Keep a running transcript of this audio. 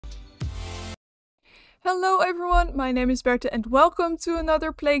Hello everyone, my name is Bertha and welcome to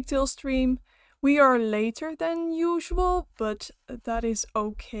another Plague Tale stream. We are later than usual, but that is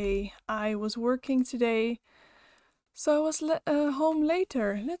okay. I was working today, so I was home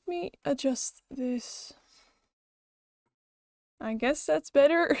later. Let me adjust this. I guess that's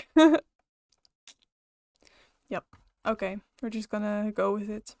better. Yep, okay, we're just gonna go with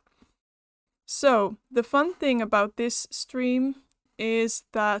it. So, the fun thing about this stream is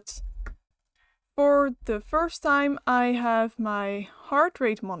that for the first time, I have my heart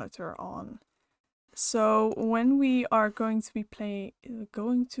rate monitor on. So when we are going to be playing the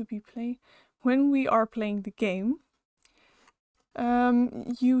game,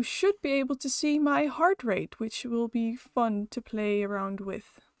 you should be able to see my heart rate, which will be fun to play around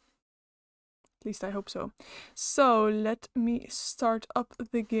with. At least I hope so. So let me start up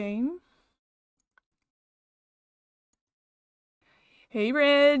the game. Hey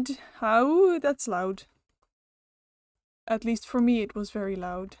Red! How? That's loud. At least for me it was very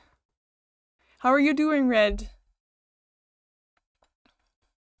loud. How are you doing, Red?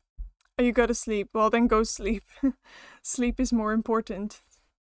 Oh, you gotta sleep. Well, then go sleep. Sleep is more important.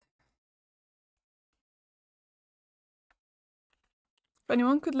 If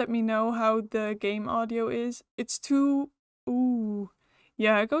anyone could let me know how the game audio is. It's too... Ooh.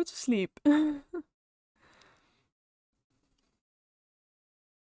 Yeah, go to sleep.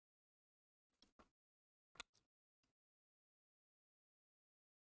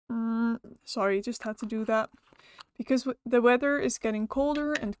 Sorry, just had to do that. Because the weather is getting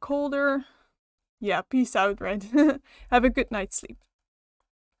colder and colder. Yeah, peace out, Red. Have a good night's sleep.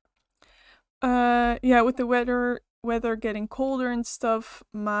 Yeah, with the weather getting colder and stuff,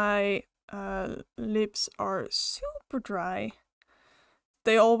 my lips are super dry.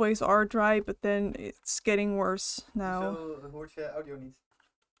 They always are dry, but then it's getting worse now. Zo hoort je audio niet.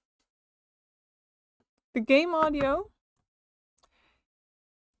 The game audio?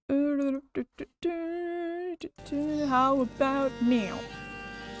 How about now?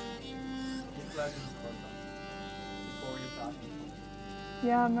 Dit geluid is het gewoon dan. Ik hoor je praten niet.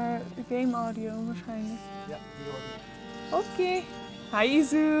 Ja, maar de game audio waarschijnlijk. Ja, die hoor je. Okay. Hi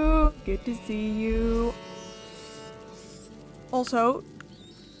Izu! Good to see you. Also,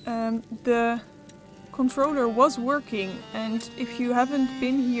 the controller was working, and if you haven't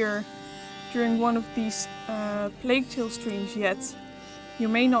been here during one of these Plague Tale streams yet, you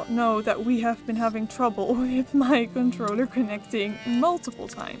may not know that we have been having trouble with my controller connecting multiple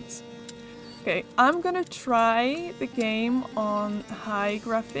times. Okay, I'm gonna try the game on high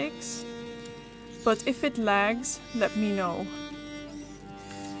graphics, but if it lags, let me know.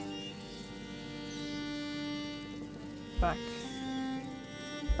 Back.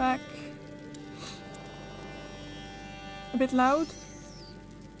 Back. A bit loud?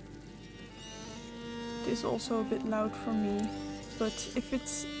 It is also a bit loud for me, but if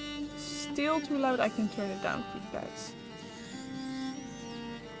it's still too loud, I can turn it down for you guys.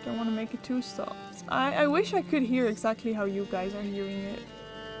 Don't want to make it too soft. I wish I could hear exactly how you guys are hearing it.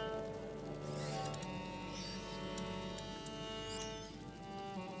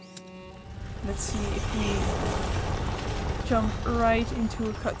 Let's see if we jump right into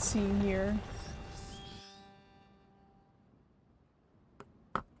a cutscene here.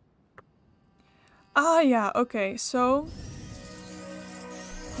 Ah yeah, okay, so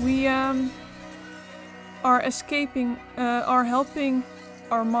we are helping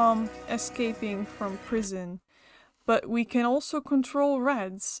our mom escaping from prison, but we can also control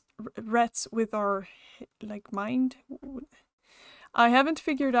rats with our mind. I haven't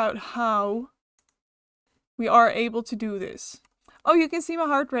figured out how we are able to do this. Oh, you can see my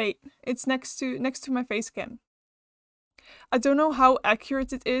heart rate. It's next to my face cam. I don't know how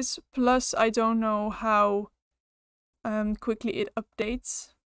accurate it is, plus I don't know how quickly it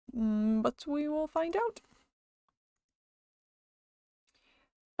updates, but we will find out.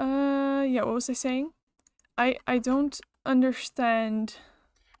 Yeah, what was I saying? I don't understand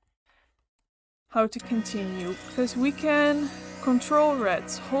how to continue, because we can control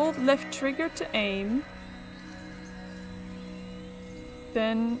rats. Hold left trigger to aim.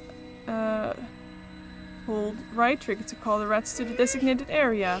 Then hold right trigger to call the rats to the designated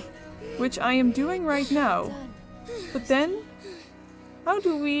area, which I am doing right now. But then, how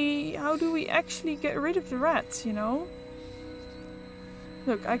do we actually get rid of the rats, you know?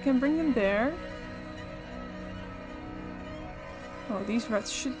 Look, I can bring them there. Oh, these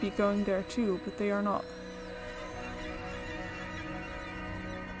rats should be going there too, but they are not.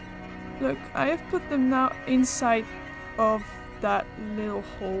 Look, I have put them now inside of that little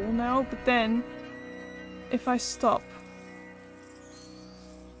hole now, but then if I stop,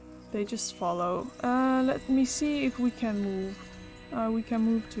 They just follow. Let me see if we can move. We can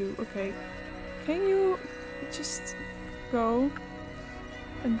move too. Okay. Can you just go?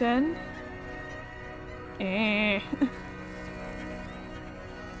 And then... I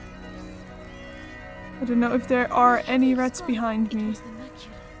don't know if there are any rats behind me. It was the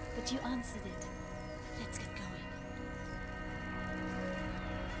macula, but you answered it. Let's get going.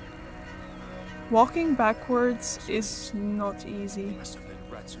 Walking backwards is not easy. Must have let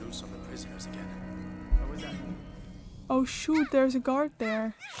rats loose on the prisoners again. What was that? Oh shoot, there's a guard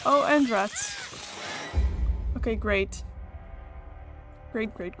there. Oh, and rats. Okay, great.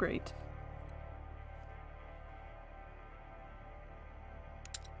 Great, great, great.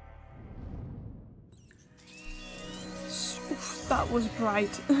 Oof, that was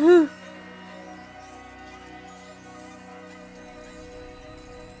bright.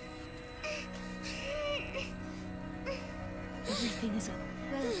 Everything is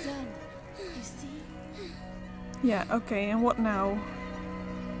well done. You see? Yeah, okay, and what now?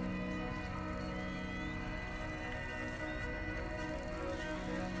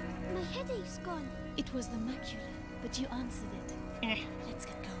 My headache's gone. It was the macula, but you answered it. Let's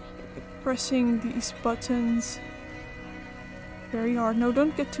get going. Pressing these buttons very hard. No,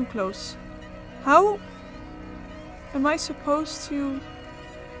 don't get too close. How am I supposed to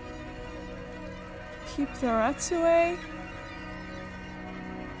keep the rats away?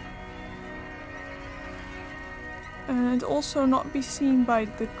 And also not be seen by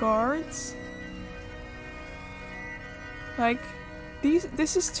the guards? Like,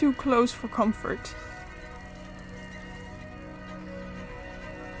 this is too close for comfort.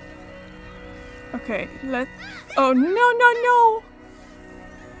 Okay, oh, no, no, no!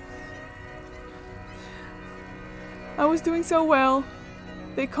 I was doing so well.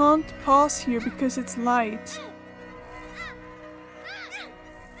 They can't pass here because it's light.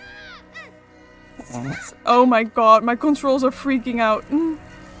 Oh my god, my controls are freaking out.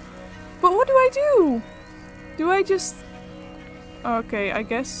 But what do I do? Do I just... Okay, I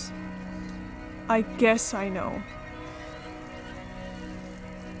guess I know.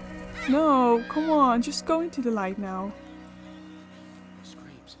 No, come on, just go into the light now.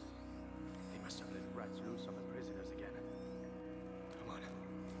 Screams. They must have let rats loose on the prisoners again. Come on,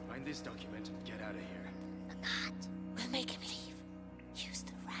 find this document and get out of here. A guard. We'll make him leave. Use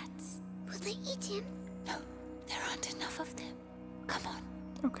the rats. Will they eat him? No, there aren't enough of them. Come on.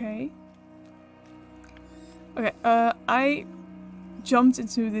 Okay. Okay, I jumped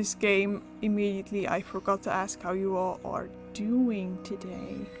into this game immediately. I forgot to ask how you all are doing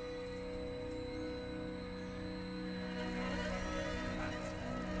today.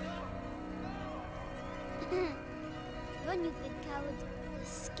 Run, you big coward. You're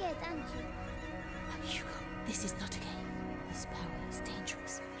scared, aren't you? Hugo, this is not a game. This power is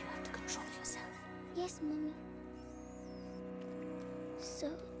dangerous. You have to control yourself. Yes, Mommy. So,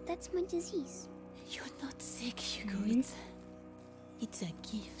 that's my disease. You're not sick, Hugo. It's a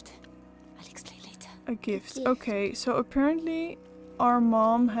gift. I'll explain later. A gift. gift. Okay, so apparently our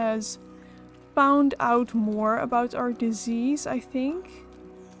mom has found out more about our disease, I think,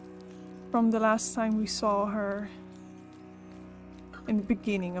 from the last time we saw her in the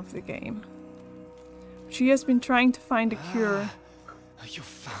beginning of the game. She has been trying to find a cure. You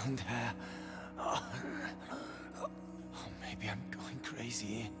found her. Oh, maybe I'm going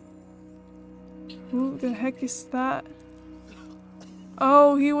crazy. Who the heck is that?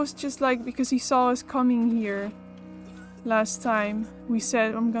 Oh, he was just like, because he saw us coming here last time. We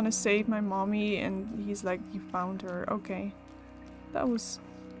said, I'm gonna save my mommy, and he's like, you found her. Okay. That was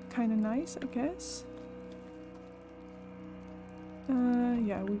kind of nice, I guess.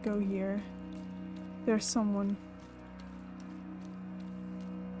 Yeah, we go here. There's someone.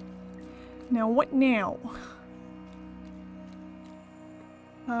 Now, what now?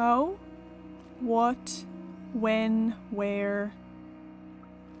 How? What? When? Where?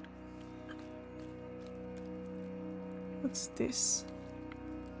 What's this?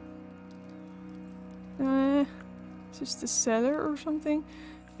 Is this the cellar or something?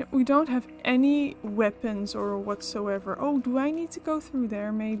 We don't have any weapons or whatsoever. Oh, do I need to go through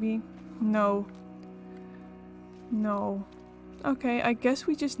there maybe? No. No. Okay, I guess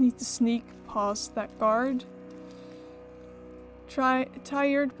we just need to sneak past that guard.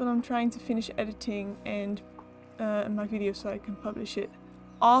 Tired, but I'm trying to finish editing and my video so I can publish it.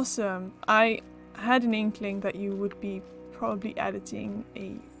 Awesome! I had an inkling that you would be probably editing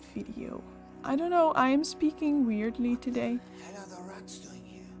a video. I don't know, I am speaking weirdly today. What are the rats doing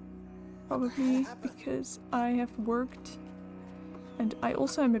here? Probably because I have worked and I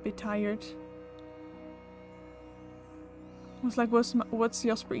also am a bit tired. I was like, what's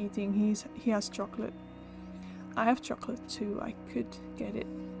Jasper eating? He has chocolate. I have chocolate too. I could get it.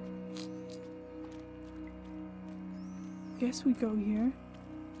 Guess we go here.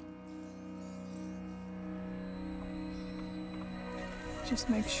 Just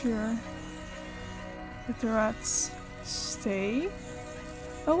make sure that the rats stay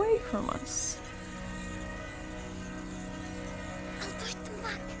away from us. I'll bite them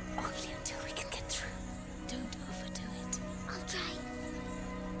back. Only until we can get through. Don't overdo it. I'll try.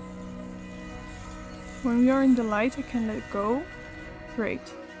 When we are in the light, I can let it go.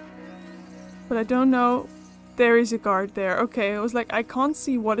 Great. But I don't know. There is a guard there. Okay, I was like, I can't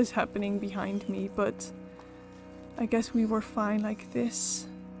see what is happening behind me, but I guess we were fine like this.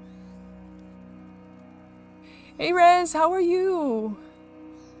 Hey Rez, how are you?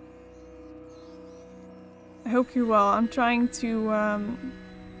 I hope you're well. I'm trying to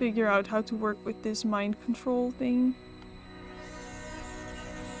figure out how to work with this mind control thing.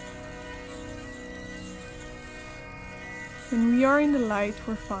 When we are in the light,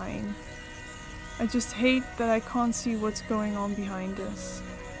 we're fine. I just hate that I can't see what's going on behind us.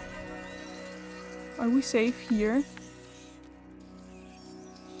 Are we safe here?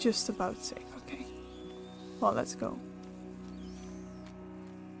 Just about safe, okay. Well, let's go.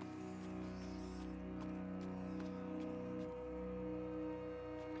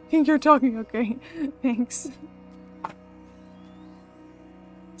 Think you're talking, okay. Thanks.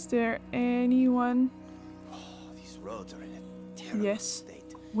 Is there anyone? Oh, these roads are in a terrible Yes.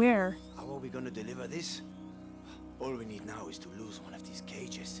 state. Where? How are we gonna deliver this? All we need now is to lose one of these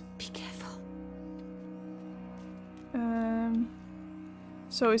cages. Be careful.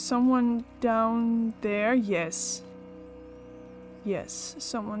 So is someone down there? Yes. Yes,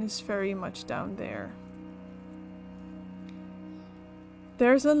 someone is very much down there.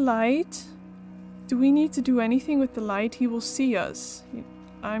 There's a light. Do we need to do anything with the light? He will see us.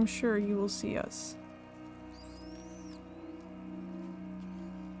 I'm sure he will see us.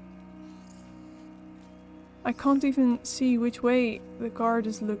 I can't even see which way the guard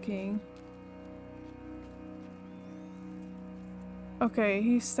is looking. Okay,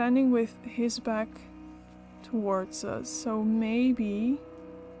 he's standing with his back towards us, so maybe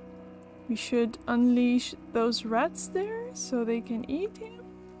we should unleash those rats there so they can eat him?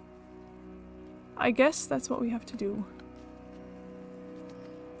 I guess that's what we have to do.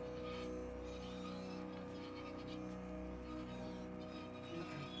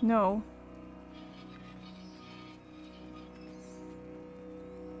 No.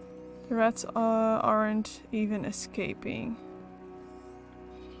 The rats aren't even escaping.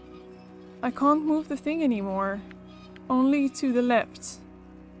 I can't move the thing anymore. Only to the left.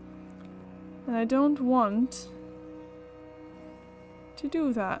 And I don't want to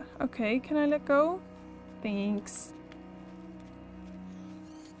do that. Okay, can I let go? Thanks.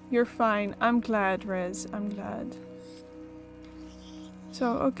 You're fine. I'm glad, Rez. I'm glad.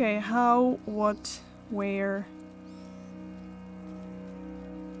 So, okay, how, what, where?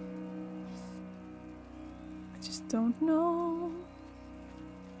 I just don't know.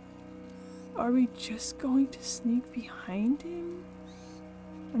 Are we just going to sneak behind him?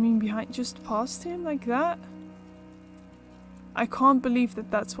 I mean, just past him like that? I can't believe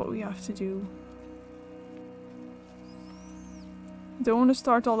that that's what we have to do. Don't want to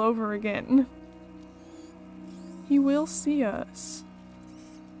start all over again. He will see us.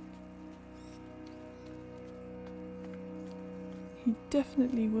 He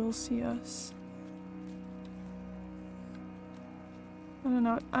definitely will see us. I don't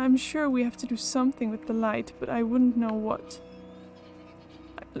know. I'm sure we have to do something with the light, but I wouldn't know what.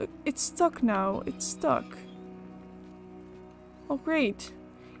 Look, it's stuck now. It's stuck. Oh, great.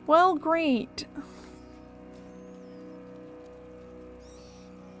 Well, great.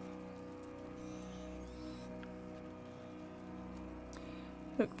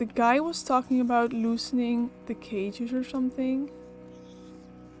 Look, the guy was talking about loosening the cages or something.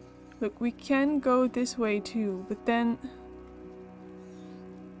 Look, we can go this way too, but then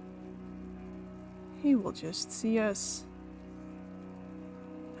he will just see us.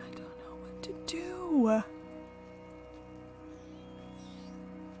 I don't know what to do.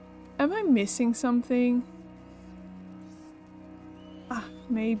 Am I missing something? Ah,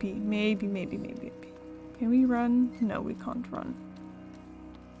 maybe. Can we run? No, we can't run.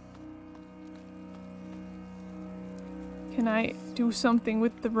 Can I do something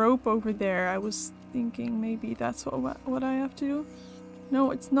with the rope over there? I was thinking maybe that's what I have to do. No,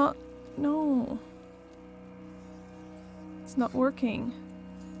 it's not. No. It's not working.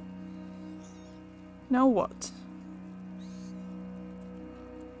 Now what?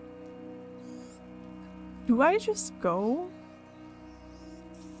 Do I just go?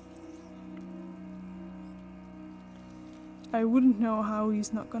 I wouldn't know how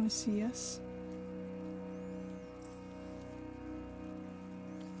he's not gonna see us.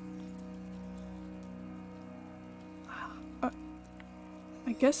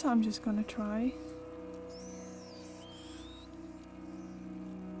 I guess I'm just gonna try.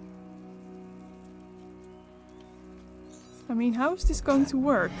 I mean, how is this going to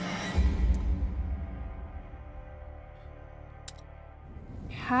work?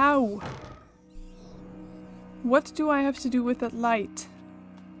 How? What do I have to do with that light?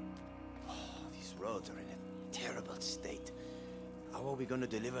 Oh, these roads are in a terrible state. How are we gonna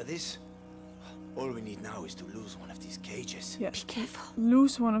deliver this? All we need now is to lose one of these cages. Yes. Be careful.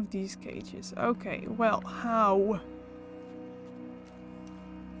 Lose one of these cages. Okay, well, how?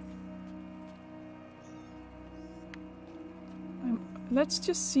 Let's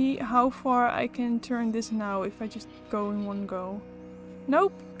just see how far I can turn this now if I just go in one go.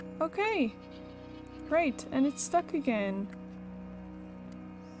 Nope. Okay. Great. And it's stuck again.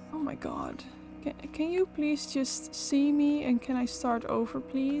 Oh my god. Can you please just see me and can I start over,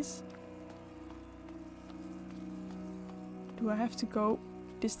 please? Do I have to go?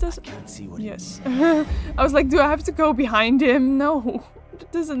 This doesn't... I can't see what... Yes. I was like, do I have to go behind him? No.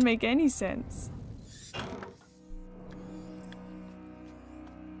 That doesn't make any sense.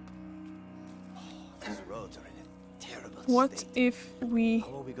 What if we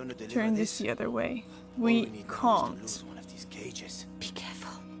turn this the other way? We can't. One of these cages. Be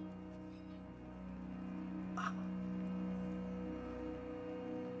careful.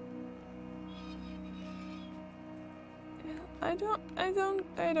 I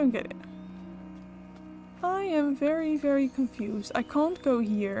don't get it. I am very, very confused. I can't go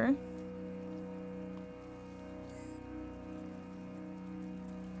here.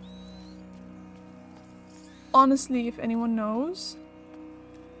 Honestly, if anyone knows,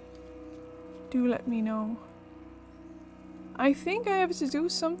 do let me know. I think I have to do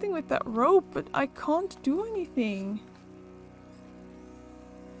something with that rope, but I can't do anything.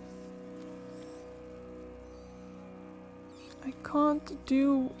 I can't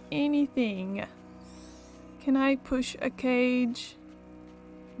do anything. Can I push a cage?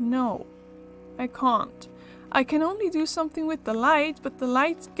 No, I can't. I can only do something with the light, but the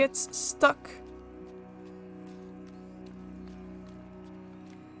light gets stuck.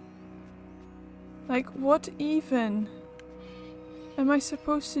 Like, what even am I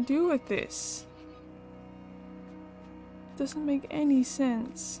supposed to do with this? Doesn't make any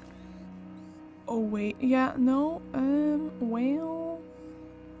sense. Oh wait, yeah, no, well...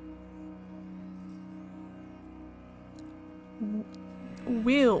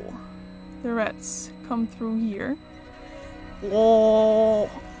 Will the rats come through here? Whoa!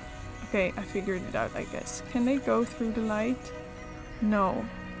 Okay, I figured it out, I guess. Can they go through the light? No.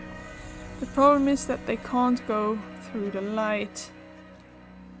 The problem is that they can't go through the light.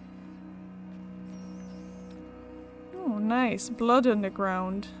 Oh, nice. Blood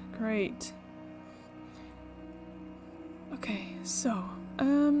underground. Great. Okay, so,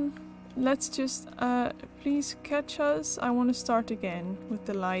 let's just, please catch us. I want to start again with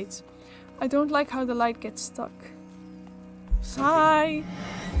the light. I don't like how the light gets stuck. Hi!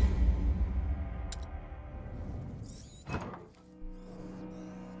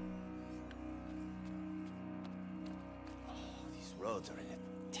 Roads are in a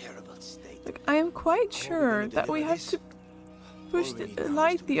terrible state. Like, I am quite sure that we have to push the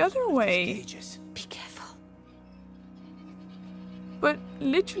light the other way. Be careful. But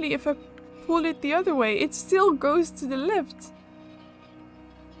literally, if I pull it the other way, it still goes to the left.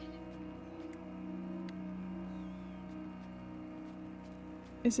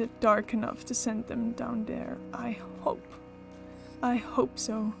 Is it dark enough to send them down there? I hope. I hope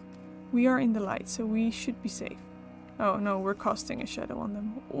so. We are in the light, so we should be safe. Oh no, we're casting a shadow on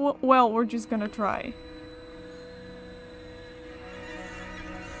them. Well, we're just gonna try.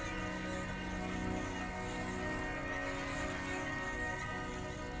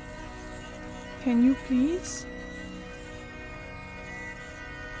 Can you please?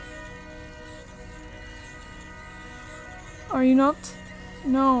 Are you not?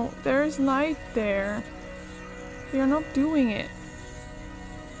 No, there is light there. They are not doing it.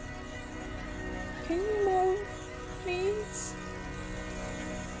 Can you move, please?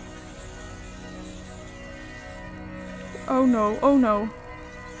 Oh no, oh no.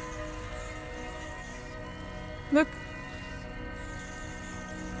 Look.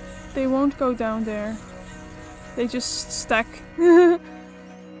 They won't go down there. They just stack. Well,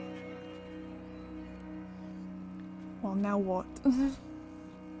 now what?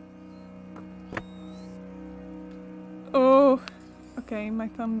 Oh, okay, my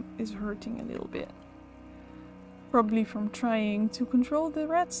thumb is hurting a little bit. Probably from trying to control the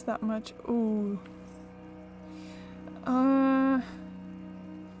rats that much. Ooh.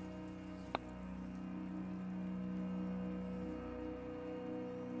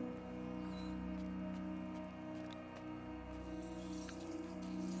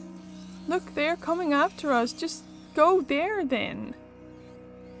 Look, they're coming after us. Just go there then.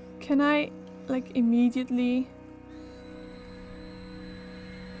 Can I, like, immediately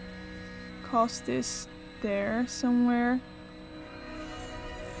cast this there somewhere?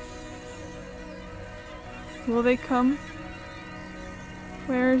 Will they come?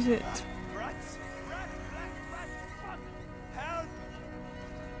 Where is it?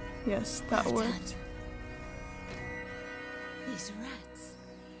 Yes, that Well worked. done. These rats.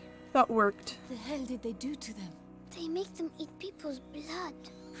 That worked. The hell did they do to them? They make them eat people's blood.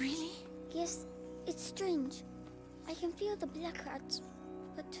 Really? Yes, it's strange. I can feel the black rats,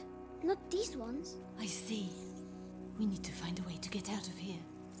 but not these ones. I see. We need to find a way to get out of here.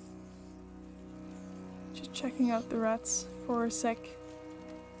 Just checking out the rats for a sec.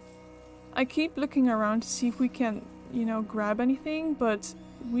 I keep looking around to see if we can, you know, grab anything, but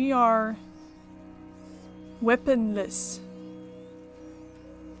we are weaponless.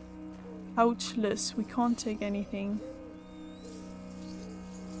 Ouchless. We can't take anything.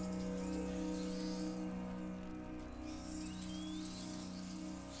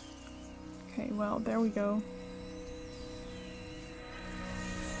 Okay, well, there we go.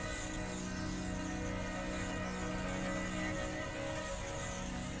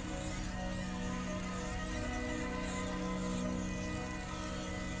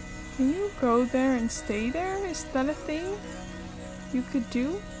 Can you go there and stay there? Is that a thing you could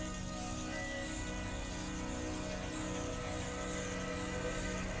do?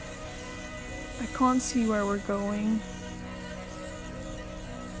 I can't see where we're going.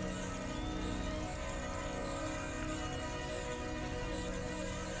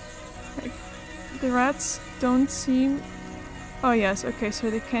 Like, the rats don't seem... Oh yes, okay, so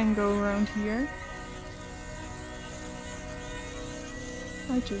they can go around here.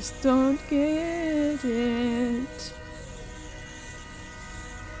 I just don't get it.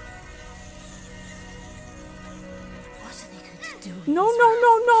 What are they going to do? With No, these no, rats?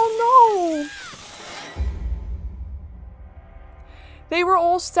 no, no, no! They were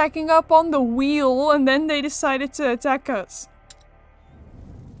all stacking up on the wheel and then they decided to attack us.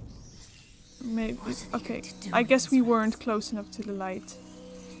 Maybe. What are they Okay, going to do I with guess these we weren't rats? close enough to the light.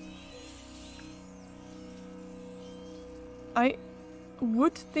 I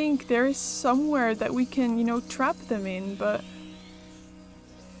would think there is somewhere that we can, you know, trap them in, but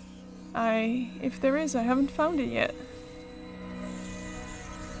if there is, I haven't found it yet.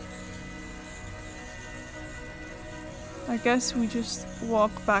 I guess we just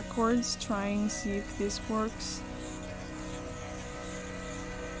walk backwards, try and see if this works.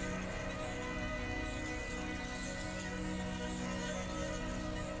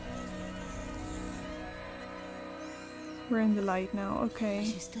 We're in the light now, Are okay.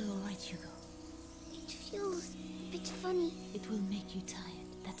 you still alright, Hugo? It feels a bit funny. It will make you tired.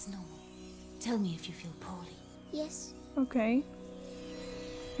 That's normal. Tell me if you feel poorly. Yes, Okay.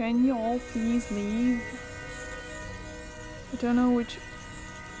 Can you all please leave? I don't know which...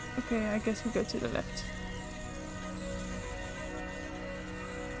 Okay, I guess we go to the left.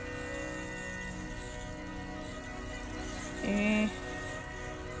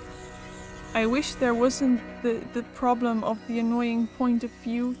 I wish there wasn't the problem of the annoying point of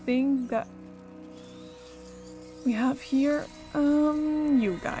view thing that we have here.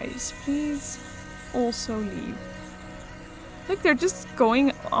 You guys, please also leave. Look, they're just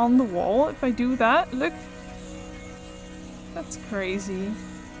going on the wall if I do that. Look. That's crazy.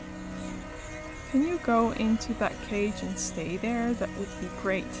 Can you go into that cage and stay there? That would be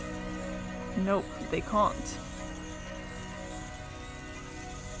great. Nope, they can't.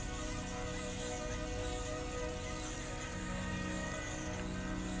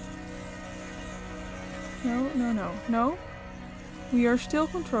 No, no, no, no. We are still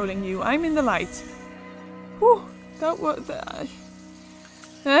controlling you. I'm in the light. Whew, that was...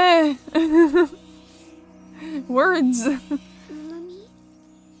 Words. Mummy,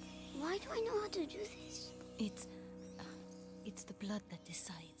 why do I know how to do this? It's the blood that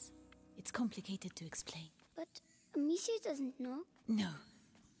decides. It's complicated to explain. But Amicia doesn't know. No,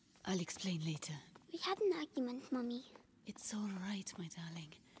 I'll explain later. We had an argument, Mummy. It's all right, my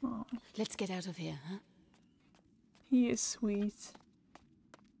darling. Oh, Let's get out of here, huh? he is sweet.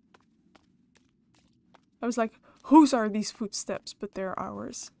 I was like, whose are these footsteps? But they're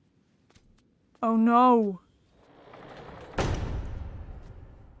ours. Oh no.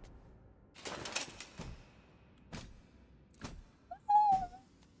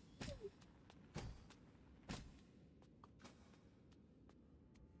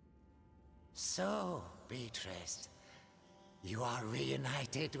 So, Beatrice, you are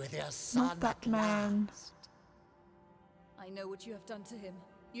reunited with your son Not that at man. last. I know what you have done to him.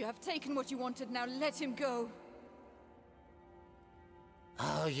 You have taken what you wanted, now let him go.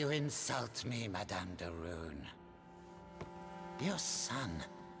 Oh, you insult me, Madame de Rune. Your son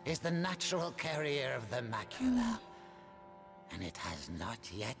is the natural carrier of the macula. And it has not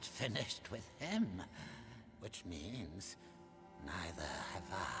yet finished with him. Which means, neither have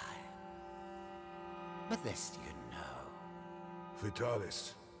I. But this you know.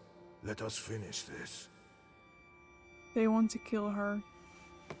 Vitalis, let us finish this. They want to kill her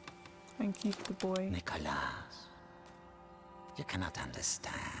and keep the boy. Nicholas, you cannot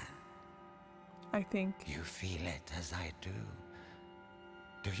understand. I think. You feel it as I do.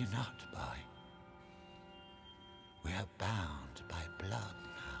 Do you not, boy? We are bound by blood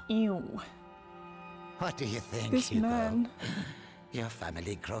now. Ew. What do you think, This Hugo? man. Your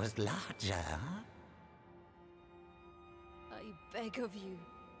family grows larger, huh? I beg of you.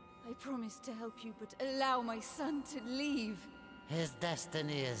 I promise to help you, but allow my son to leave. His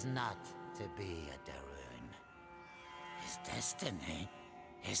destiny is not to be a Darun. His destiny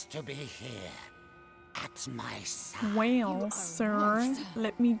is to be here, at my side. Well, sir,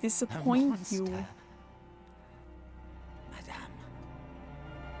 let me disappoint you. Madame,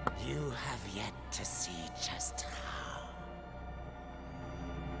 you have yet to see just how.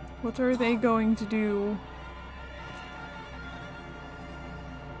 What are they going to do?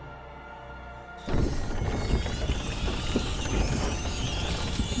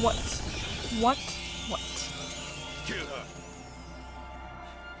 What? What? What? Kill her!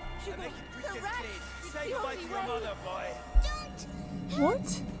 Hugo, the rat! It's Say the goodbye only to your way! mother, boy.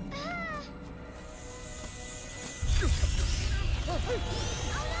 What?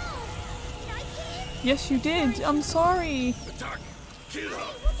 Yes, you did. I'm sorry. Attack! Kill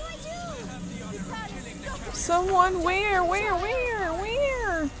her! Someone, where? Where?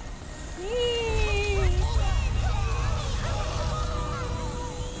 Yee.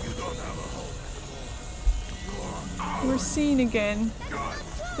 You don't have a home. We're seen again.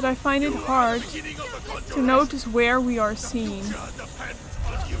 But I find it hard to notice where we are seen. Depends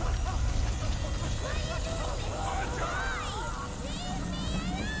on you.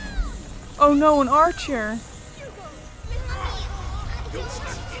 Oh no, an archer.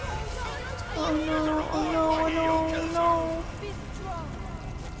 Oh no, oh no, oh no, oh no.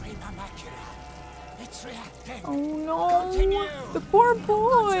 Prima macula. It's reacting. Oh no. The poor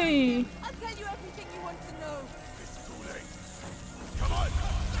boy. I'll tell you everything you want to know. It's too late. Come on!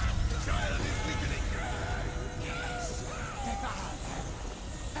 The child is weakening. Yes, devour them.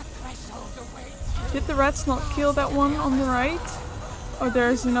 The threshold awaits. Did the rats not kill that one on the right? Oh,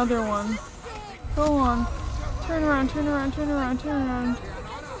 there's another one. Go on. Turn around, turn around, turn around, turn around.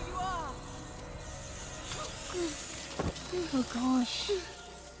 Oh gosh.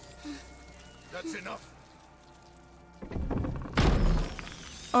 That's enough.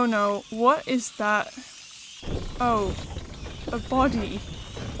 Oh no, what is that? Oh, a body.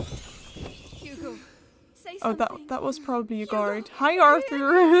 Hugo, say Oh, something. that was probably a guard. Hi,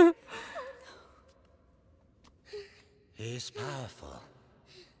 Arthur. He's powerful,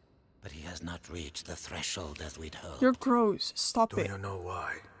 but he has not reached the threshold as we'd hoped. You're gross. Stop Do it. you know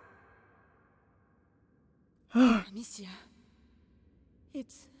why? Amicia.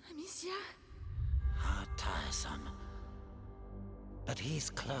 It's Amicia. How tiresome. But he's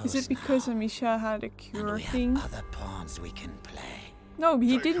close. Is it because now, Amisha had a and cure we thing? have other pawns we can play. No,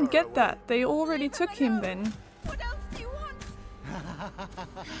 he Take didn't her get away. that. They already took him then. What else do you want?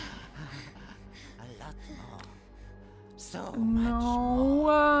 A lot more. So much No.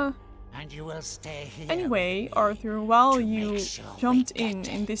 more. And you will stay here. Anyway, with me Arthur, while to you make sure we jumped get in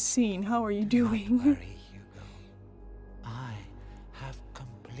it. this scene, how are you Don't doing? worry, Hugo. I have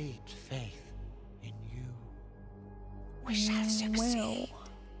complete faith in you. We shall succeed. Well,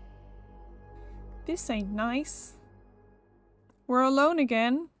 this ain't nice. We're alone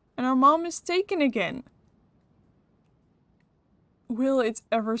again, and our mom is taken again. Will it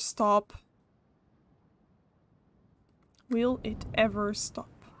ever stop? Will it ever stop?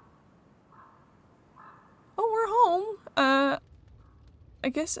 Oh, we're home. I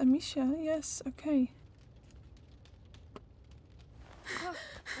guess Amisha, yes, okay.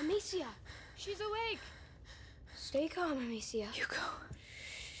 Amicia, She's awake. stay calm, Amicia. Hugo.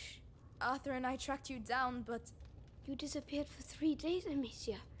 Arthur and I tracked you down, but You disappeared for 3 days,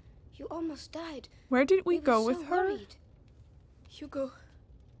 Amicia. You almost died. Where did we were go so with her? worried. Hugo.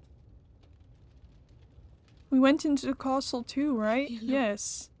 We went into the castle too, right?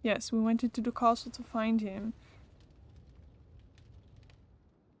 Yes. Yes, we went into the castle to find him.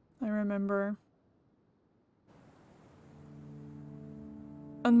 I remember.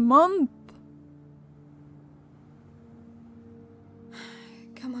 A month?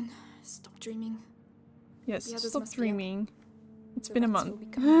 Come on, stop dreaming. Yes, The others stop must be up. dreaming. It's The been a rats month. will be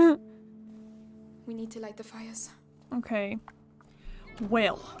coming. We need to light the fires. Okay.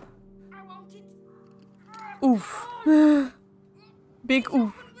 Well. Oof. Big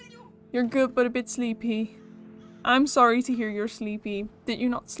oof. You're good but a bit sleepy. I'm sorry to hear you're sleepy. Did you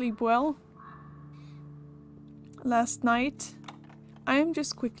not sleep well last night? I am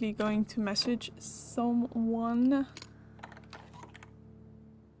just quickly going to message someone.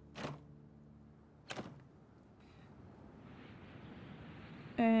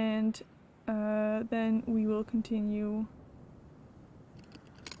 And then we will continue.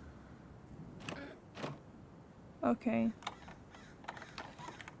 Okay.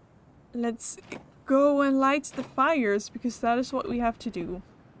 Let's go and light the fires, because that is what we have to do.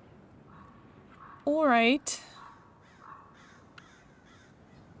 Alright.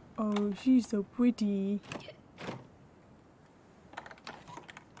 Oh, she's so pretty.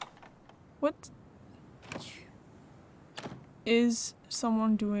 What is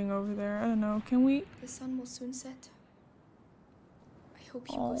someone doing over there? I don't know. Can we? The sun will soon set. I hope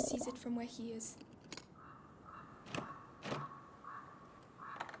Hugo sees it from where he is.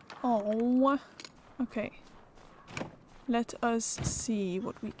 Oh. Okay. Let us see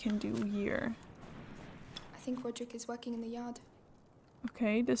what we can do here. I think Roderick is working in the yard.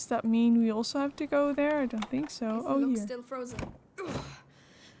 Okay, does that mean we also have to go there? I don't think so. Is the Oh, lock here. still frozen?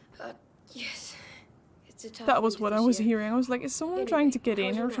 Yes. It's a tough That was winter what I this was year. hearing. I was like, is someone Anyway, trying to get how's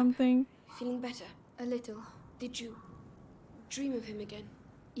in your or nap? something? Feeling better? A little. Did you dream of him again?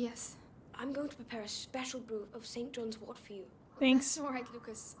 Yes. I'm going to prepare a special brew of St. John's wort for you. Thanks. That's alright,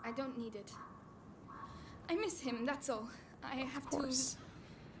 Lucas. I don't need it. I miss him, that's all. I have to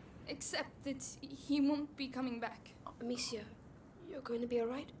accept that he won't be coming back. Amicia, you're going to be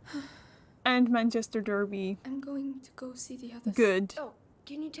alright? And Manchester Derby. I'm going to go see the others. Good. Oh,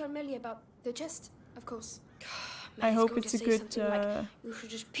 can you tell Melly about the chest? Of course. I Melly's hope going it's to a say good, something like, you should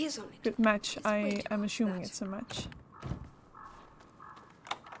just piss on it. good match. It's way I too am cold assuming for that. it's a match.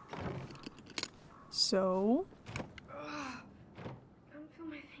 So,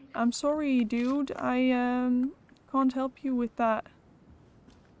 I'm sorry, dude. I can't help you with that.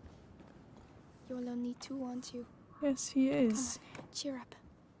 You're lonely too, aren't you? Yes, he is. Come on, cheer up.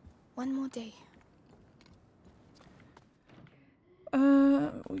 One more day.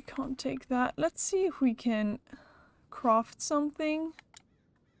 We can't take that. Let's see if we can craft something.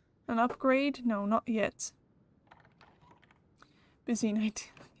 An upgrade? No, not yet. Busy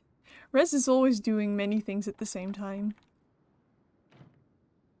night. Rez is always doing many things at the same time.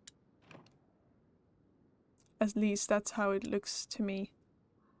 At least that's how it looks to me.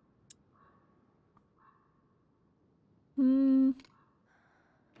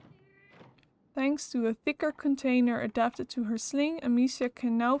 Thanks to a thicker container adapted to her sling, Amicia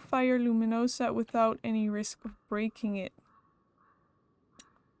can now fire Luminosa without any risk of breaking it.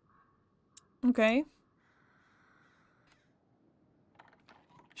 Okay.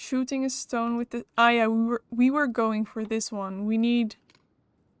 Shooting a stone with the... Ah yeah, we were going for this one. We need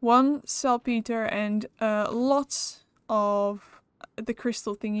one saltpeter and lots of the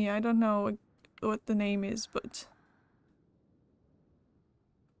crystal thingy. I don't know what the name is, but...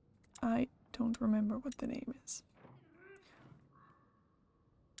 I don't remember what the name is.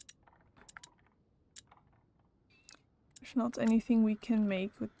 There's not anything we can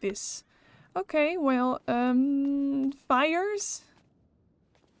make with this. Okay, well, fires?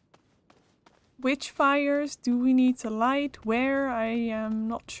 Which fires do we need to light? Where? I am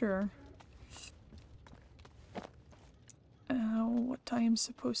not sure. What I am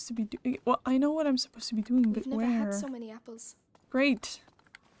supposed to be doing? Well, I know what I'm supposed to be doing, but We've where? never had so many apples. Great.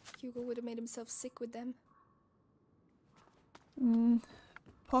 Hugo would have made himself sick with them.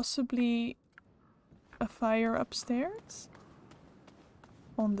 Possibly a fire upstairs?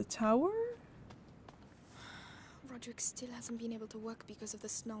 On the tower? Roderick still hasn't been able to work because of the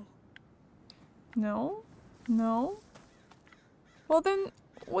snow. No? No? Well then,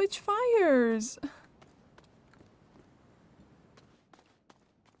 which fires?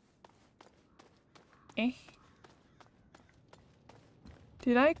 Eh?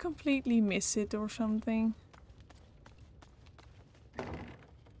 Did I completely miss it or something?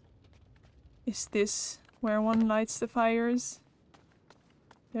 Is this where one lights the fires?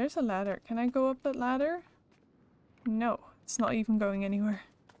 There's a ladder. Can I go up that ladder? No, it's not even going anywhere.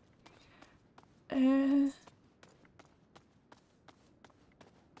 I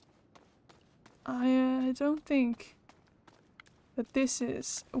don't think But this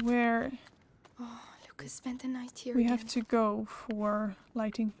is where Oh, Lucas spent the night here we again. have to go for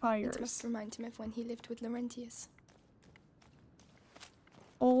lighting fires. It must remind him of when he lived with Laurentius.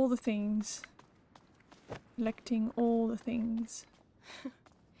 All the things. Collecting all the things.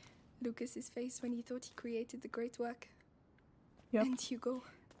 Lucas's face when he thought he created the great work. Yep. And Hugo.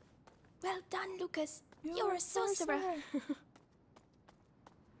 Well done, Lucas. You're a sorcerer.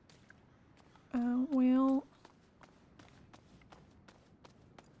 sorcerer. Well...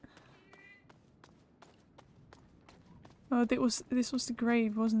 Oh, this was the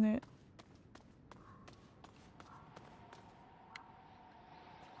grave, wasn't it?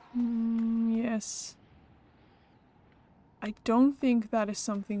 Yes. I don't think that is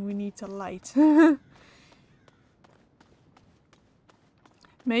something we need to light.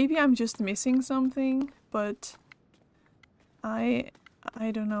 Maybe I'm just missing something, but I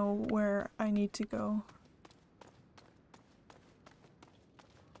don't know where I need to go.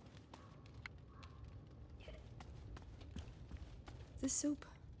 The soup.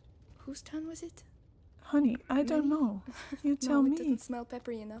 Whose turn was it? Honey, I don't know. You tell no, me. It doesn't smell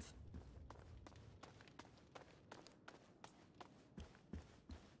peppery enough.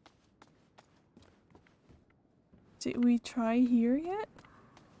 Did we try here yet?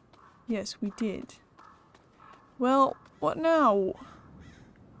 Yes, we did. Well, what now?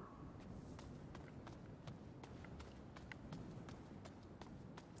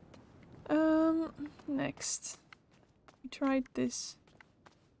 Next. We tried this.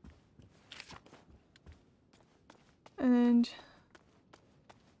 And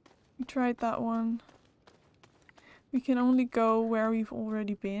we tried that one. We can only go where we've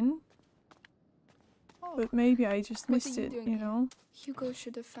already been. Oh, but maybe I just missed it, you know? Hugo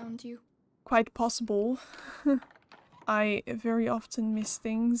should have found you. Quite possible. I very often miss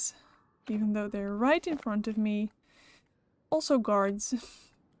things, even though they're right in front of me. Also guards.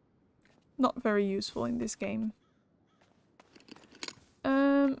 Not very useful in this game.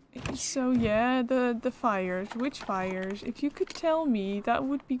 So yeah, the fires. Which fires? If you could tell me, that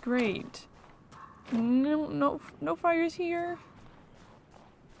would be great. No fires here.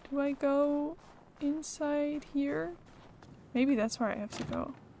 Do I go inside here? Maybe that's where I have to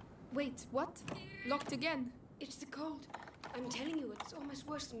go. Wait, what? Locked again? It's the cold. I'm telling you, it's almost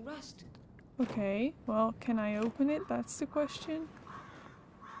worse than rust. Okay, well, can I open it? That's the question.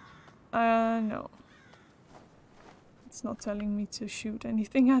 No. It's not telling me to shoot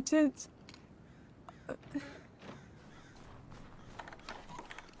anything at it.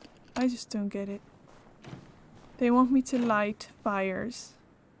 I just don't get it. They want me to light fires.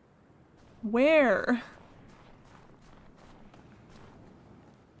 Where?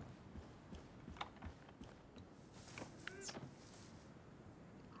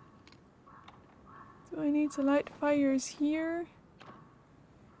 Do I need to light fires here?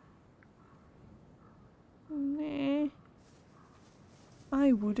 Nah.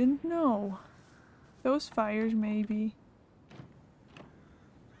 I wouldn't know. Those fires, maybe.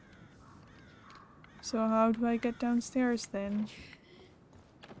 So how do I get downstairs then?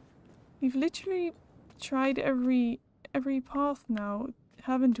 We've literally tried every path now,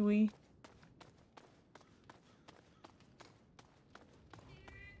 haven't we?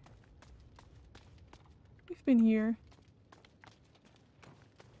 We've been here.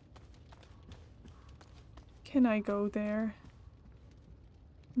 Can I go there?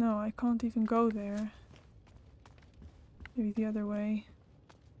 No, I can't even go there. Maybe the other way.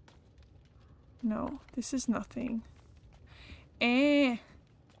 No, this is nothing.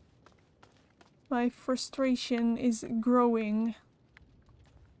 My frustration is growing.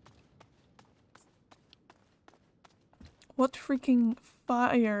 What freaking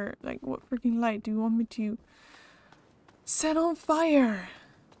fire, like what freaking light do you want me to set on fire?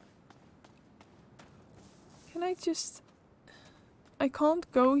 Can I just... I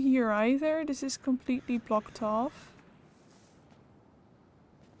can't go here either. This is completely blocked off.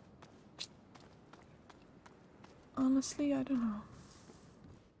 Honestly, I don't know.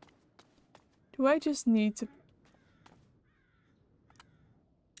 Do I just need to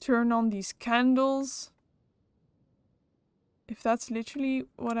turn on these candles? If that's literally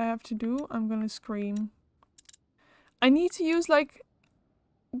what I have to do, I'm gonna scream. I need to use like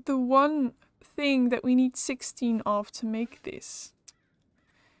the one thing that we need 16 of to make this.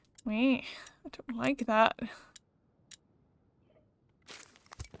 I don't like that.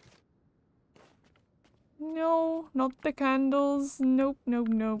 No, not the candles. Nope, nope,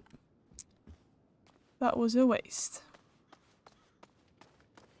 nope. That was a waste.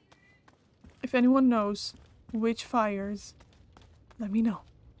 If anyone knows which fires, let me know.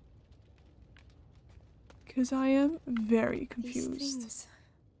 Because I am very These confused. things.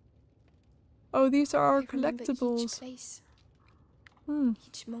 Oh, these are our I remember collectibles. Each place,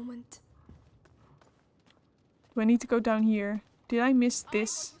 each moment. Do I need to go down here? Did I miss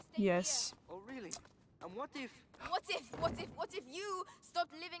this? Yes. Oh, really? And what if... What if you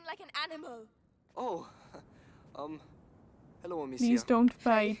stopped living like an animal? Oh, hello, Amicia. Please don't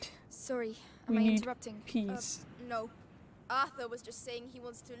fight. Sorry, We am I need interrupting? peace. No. Arthur was just saying he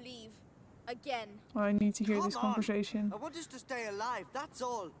wants to leave. Again. Oh, I need to hear this Come on. conversation. I want us to stay alive, that's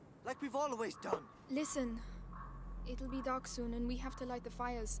all. Like we've always done. Listen, it'll be dark soon and we have to light the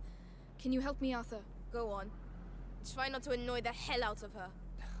fires. Can you help me, Arthur? Go on. Try not to annoy the hell out of her.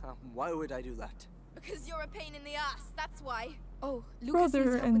 Why would I do that? Because you're a pain in the ass, that's why. Oh, Lucas Brother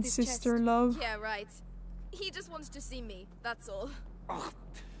needs help and with his sister chest. love. Yeah, right. He just wants to see me, that's all. Oh.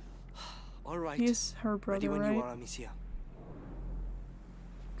 All right. He is her Ready brother, when you right? are, Amicia.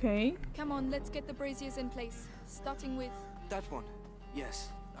 Okay. Come on, let's get the braziers in place. Starting with... That one. Yes,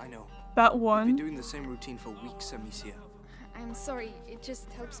 I know. That We've been one. doing the same routine for weeks, Amicia. I'm sorry, it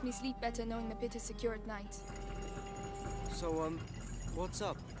just helps me sleep better knowing the pit is secure at night. So, what's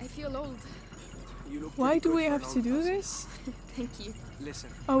up? I feel old. You look Why pretty do good we for have an to old do person. this? Thank you. Listen.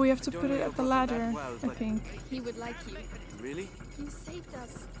 Oh, we have I to don't put know it your at the brother that ladder, well, I but- think. He would like you. Really? You saved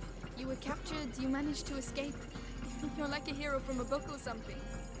us. You were captured, you managed to escape. You're like a hero from a book or something.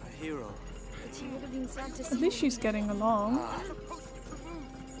 A hero. But he would have been sad to see At least you. she's getting along.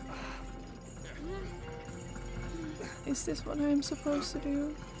 Is this what I'm supposed to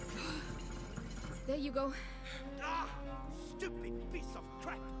do? There you go. Stupid piece of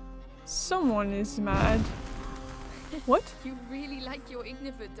crap. Someone is mad. What? You really like your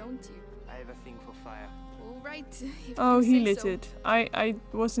Ignifer, don't you? I have a thing for fire. All right. If Oh, you he say lit so. it. I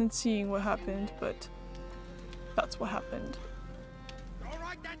wasn't seeing what happened, but that's what happened. All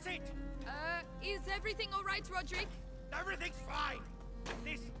right, that's it. Is everything all right, Roderick? Everything's fine.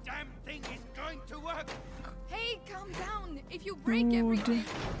 This damn thing is going to work. Hey, calm down. If you break Dude. everything...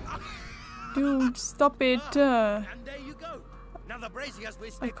 Dude, stop it. And there you go. Now the braziers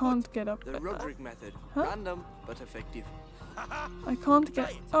will stay I can't get up. The Roderick method. Huh? Random, but effective. I can't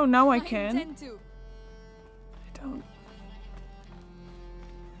get. Oh, now I I can. intend to. I don't.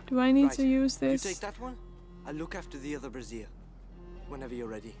 Do I need Right. to use You this? take that one. I'll look after the other brazier. Whenever you're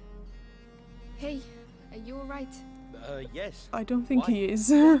ready. Hey, are you all right? Yes. I don't think Why? he is.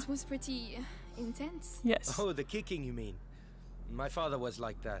 That was pretty intense. Yes. Oh, the kicking, you mean? My father was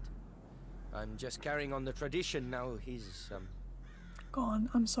like that. I'm just carrying on the tradition now. He's, Gone.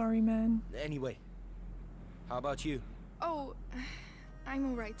 I'm sorry, man. Anyway, how about you? Oh, I'm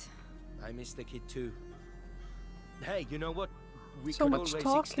all right. I miss the kid too. Hey, you know what? We So could much always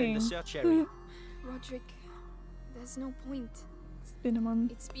talking. extend the search area. Roderick, there's no point. It's been a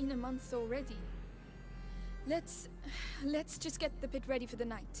month. It's been a month already. Let's just get the pit ready for the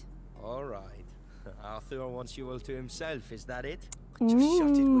night. All right. Arthur wants you all to himself, is that it? Just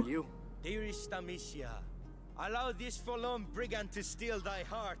shut it, Ooh. will you? Dearest Amicia, allow this forlorn brigand to steal thy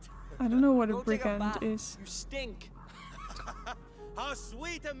heart. I don't know what a Go take brigand bath. is. You stink. How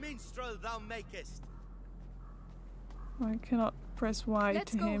sweet a minstrel thou makest. I cannot press Y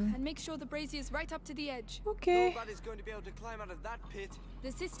Let's to go him. and make sure the brazier's right up to the edge. Okay. Nobody's going to be able to climb out of that pit.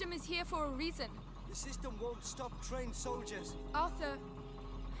 The system is here for a reason. The system won't stop trained soldiers. Arthur,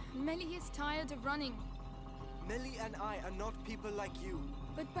 Melly is tired of running. Melly and I are not people like you.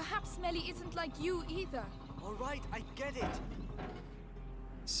 But perhaps Melly isn't like you either. All right, I get it.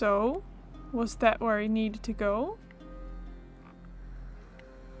 So, was that where I needed to go?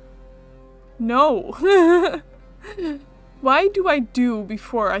 No! Why do I do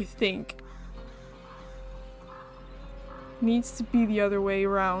before I think? Needs to be the other way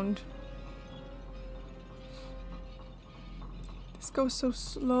around. This goes so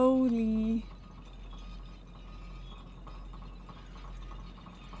slowly.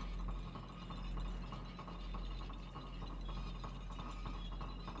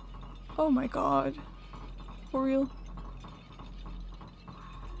 Oh my god. For real?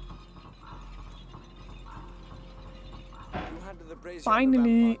 You handle the brazier.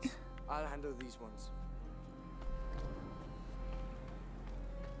 Finally. I'll handle these ones.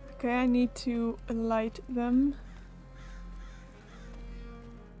 Okay, I need to light them.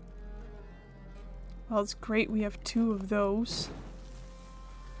 Well, it's great we have 2 of those.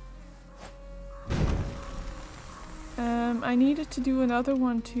 I needed to do another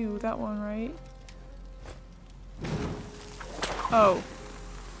one too. That one, right? Oh.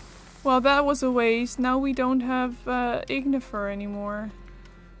 Well, that was a waste. Now we don't have Ignifer anymore.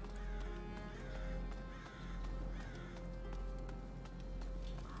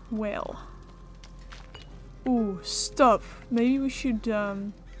 Well. Ooh, stuff. Maybe we should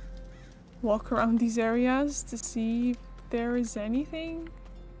walk around these areas to see if there is anything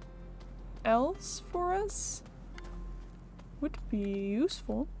else for us. Would be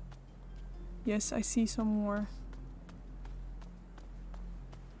useful. Yes, I see some more.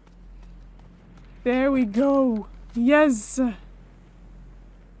 There we go. Yes.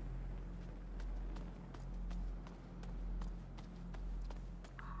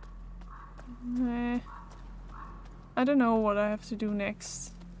 I don't know what I have to do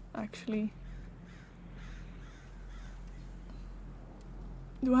next, actually.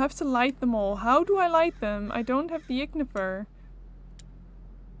 Do I have to light them all? How do I light them? I don't have the ignifer.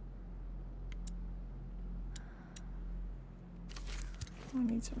 I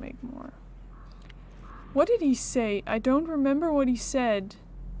need to make more. What did he say? I don't remember what he said.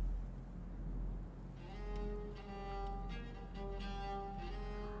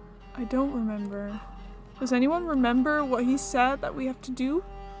 I don't remember. Does anyone remember what he said that we have to do?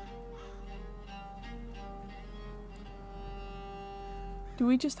 Do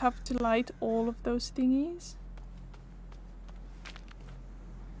we just have to light all of those thingies?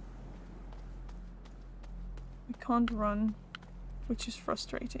 We can't run, which is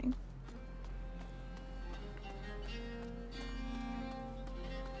frustrating.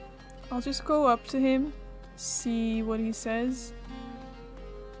 I'll just go up to him, see what he says.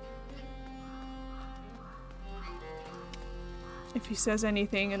 If he says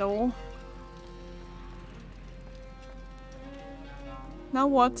anything at all. Now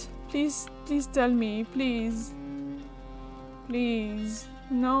what? Please tell me, please. Please.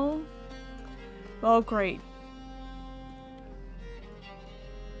 No? Oh, great.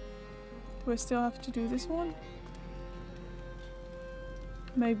 Do I still have to do this one?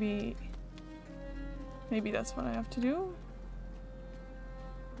 Maybe that's what I have to do.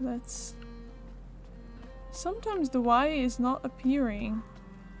 Let's... Sometimes the Y is not appearing.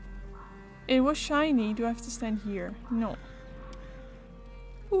 It was shiny. Do I have to stand here? No.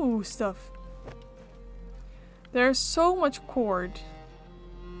 Ooh, stuff. There's so much cord.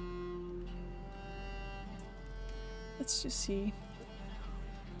 Let's just see.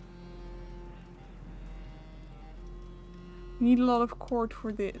 We need a lot of cord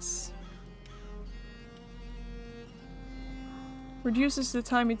for this. Reduces the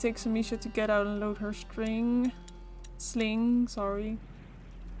time it takes Amisha to get out and load her sling, sorry.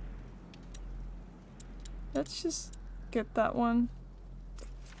 Let's just get that one.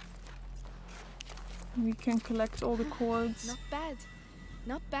 We can collect all the cords. Not bad.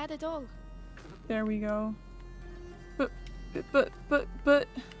 Not bad at all. There we go. But...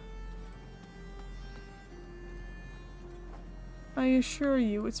 I assure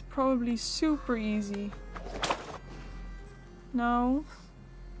you, it's probably super easy. No.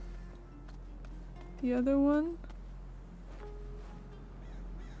 The other one?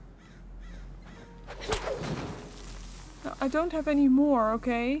 No, I don't have any more,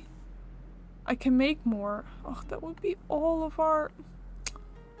 okay? I can make more. Oh, that would be all of our...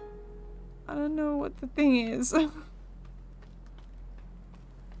 I don't know what the thing is.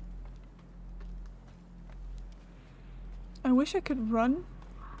 I wish I could run.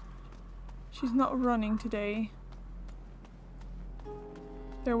 She's not running today.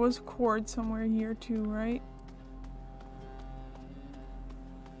 There was a cord somewhere here too, right?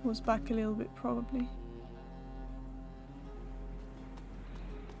 Was back a little bit probably.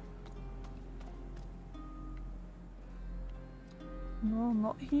 No,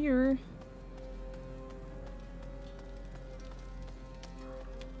 not here.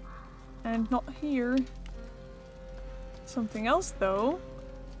 And not here. Something else though.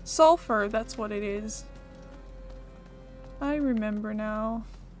 Sulfur, that's what it is. I remember now.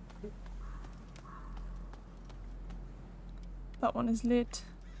 That one is lit.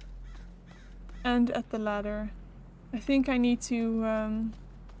 And at the ladder. I think I need to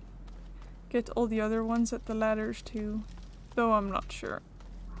get all the other ones at the ladders too. Though I'm not sure.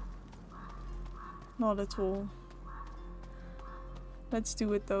 Not at all. Let's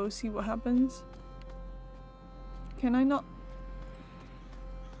do it though, see what happens. Can I not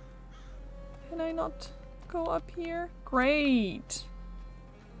go up here? Great!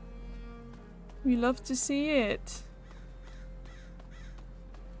 We love to see it.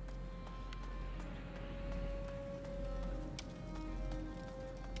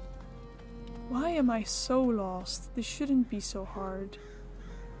 Why am I so lost? This shouldn't be so hard.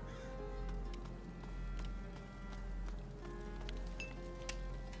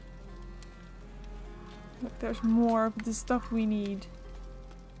 Look, there's more of the stuff we need.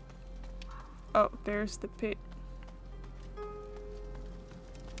 Oh, there's the pit.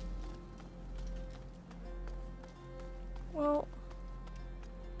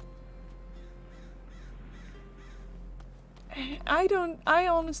 I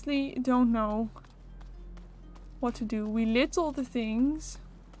honestly don't know what to do. We lit all the things.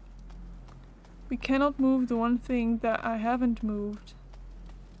 We cannot move the one thing that I haven't moved.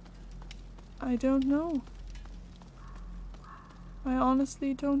 I don't know. I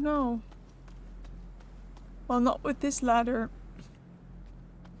honestly don't know. Well, not with this ladder.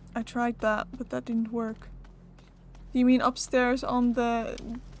 I tried that, but that didn't work. Do you mean upstairs on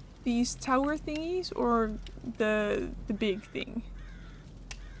these tower thingies or the big thing?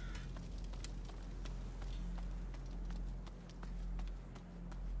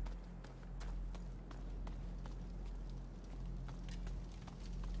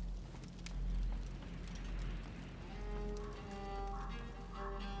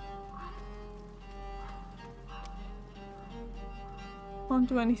 Can't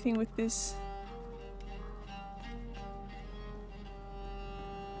do anything with this.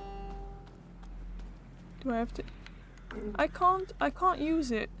 Do I have to? I can't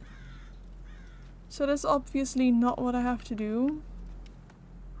use it. So that's obviously not what I have to do.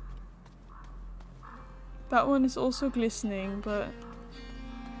 That one is also glistening, but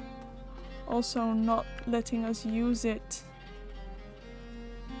also not letting us use it.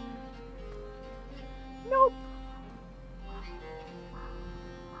 Nope.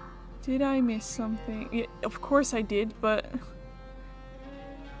 Did I miss something? Yeah, of course I did, but...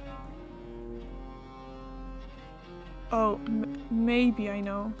 Oh, maybe I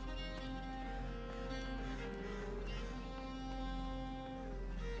know.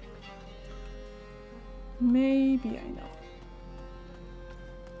 Maybe I know.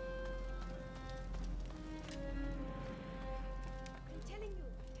 I'm telling you,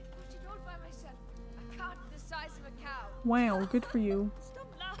 I pushed it all by myself. A cart the size of a cow. Wow, good for you. Stop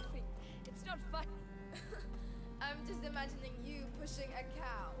laughing. It's not funny. I'm just imagining you pushing a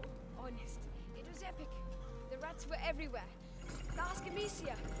cow. Honest, it was epic. The rats were everywhere. Ask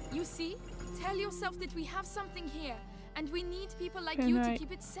Amicia. You see? Tell yourself that we have something here, and we need people like Can you I to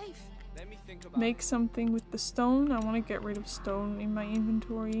keep it safe. Let me think about make something with the stone? I want to get rid of stone in my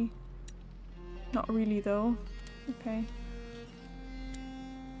inventory. Not really though. Okay.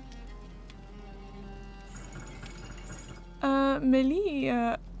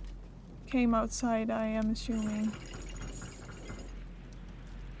 Melee came outside, I am assuming.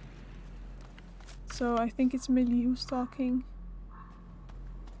 So I think it's Millie who's talking.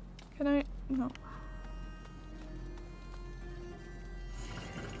 Can I? No.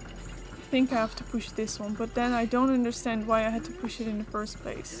 I think I have to push this one, but then I don't understand why I had to push it in the first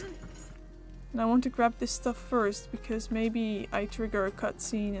place. And I want to grab this stuff first, because maybe I trigger a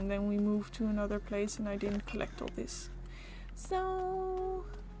cutscene and then we move to another place and I didn't collect all this. So,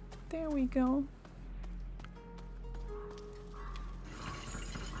 there we go.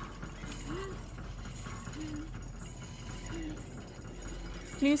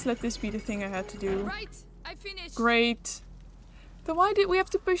 Please let this be the thing I had to do. Right, I finished. Great. Then why did we have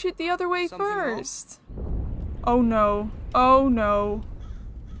to push it the other way Something wrong? first? Oh no. Oh no.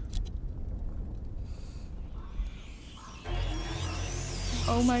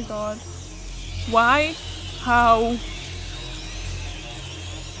 Oh my god. Why? How?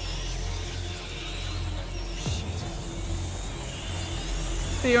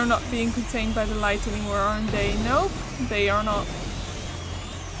 They are not being contained by the light anymore, aren't they? Nope, they are not.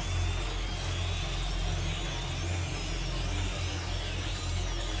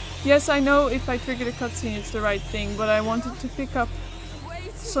 Yes, I know if I trigger the cutscene it's the right thing, but I wanted to pick up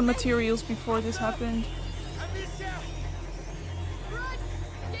some materials before this happened.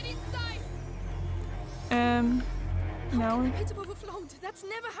 No. The pit have overflowed. That's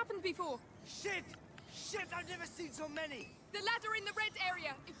never happened before. Shit! Shit, I've never seen so many! The ladder in the red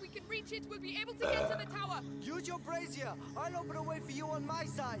area. If we can reach it, we'll be able to get to the tower. Use your brazier. I'll open a way for you on my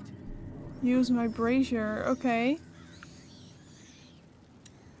side. Use my brazier. Okay.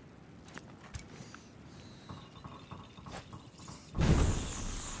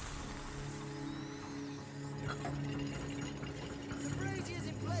 The brazier's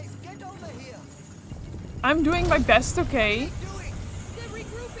in place. Get over here. I'm doing my best, okay? They're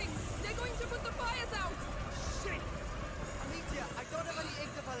regrouping. They're going to put the fires out. Shit! Amicia, I don't have any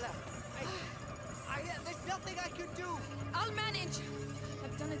Ignifer left. There's nothing I can do. I'll manage.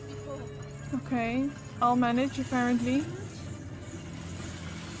 I've done it before. Okay. I'll manage, apparently.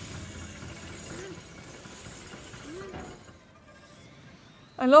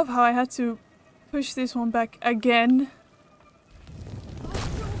 I love how I had to push this one back again.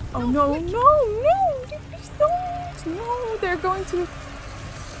 Oh no, no, no! Please don't! No, they're going to...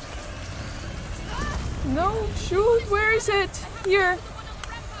 No, shoot! Where is it? Here!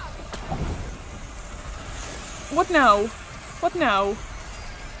 What now? What now?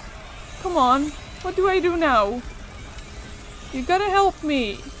 Come on. What do I do now? You gotta help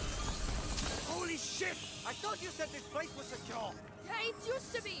me. Holy shit! I thought you said this place was secure. Yeah, it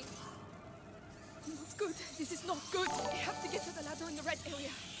used to be. Not good. This is not good. I have to get to the ladder in the red area,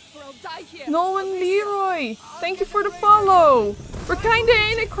 or I'll die here. Nolan Leroy, thank you for the follow. We're kinda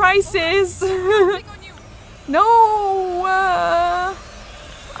in a crisis. No,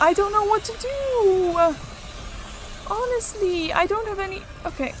 I don't know what to do. Honestly, I don't have any.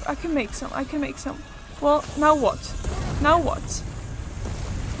 Okay, I can make some. I can make some. Well, now what? Now what?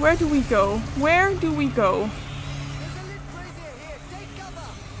 Where do we go? Where do we go?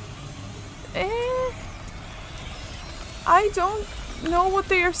 I don't know what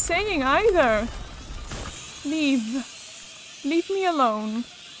they are saying either. Leave. Leave me alone.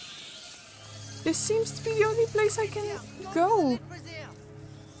 This seems to be the only place I can go.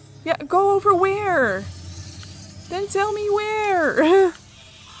 Yeah, go over where? Then tell me where.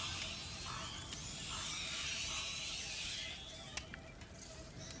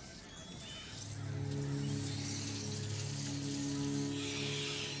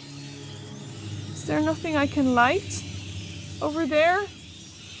 Is there nothing I can light over there?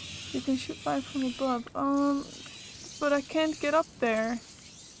 You can shoot fire from above. But I can't get up there.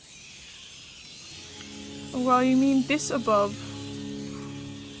 Well, you mean this above?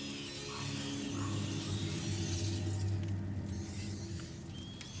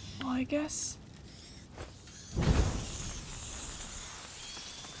 Well, I guess.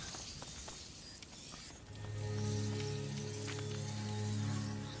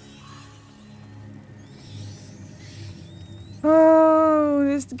 Oh,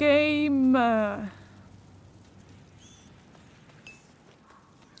 this game.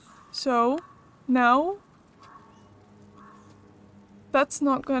 So, now, that's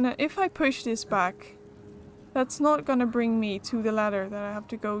not gonna, if I push this back, that's not gonna bring me to the ladder that I have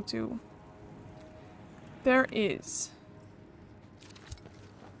to go to. There is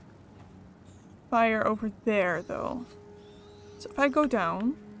fire over there though. So if I go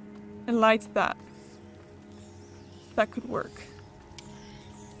down and light that, that could work.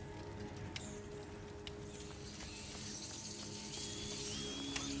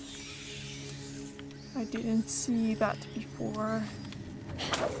 I didn't see that before.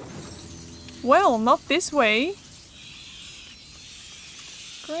 Well, not this way.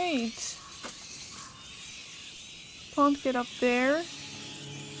 Great. Can't get up there.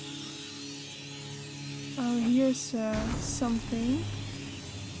 Oh, here's something.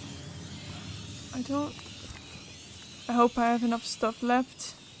 I hope I have enough stuff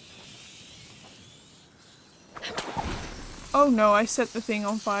left. Oh no, I set the thing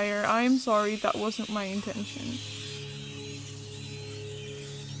on fire. I am sorry, that wasn't my intention.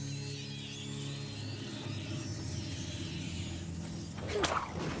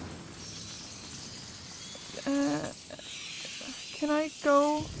 Can I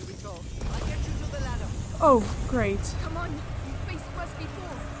go? Oh, great. Come on, you faced worse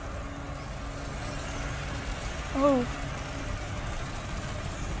before. Oh.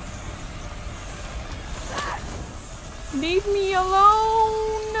 Leave me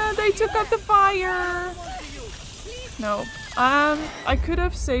alone! They took out the fire! No. I could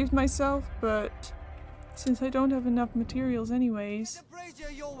have saved myself, but since I don't have enough materials anyways.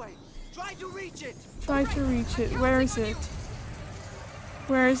 Try to reach it! Try to reach it. Where is it?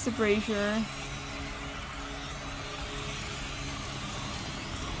 Where is the brazier?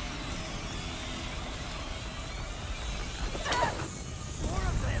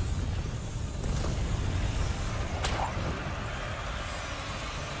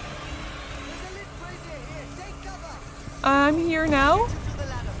 I'm here now,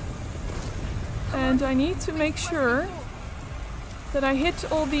 and I need to make sure that I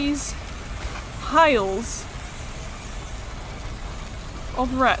hit all these piles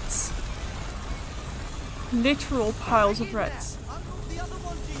of rats. Literal piles of rats.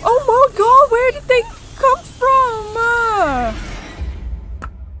 Oh my god, where did they come from?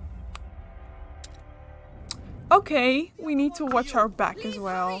 Okay, we need to watch our back as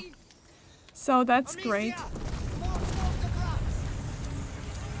well. So that's great.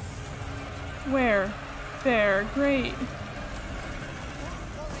 Where? There, great.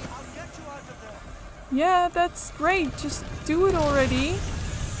 Yeah, that's great. Just do it already.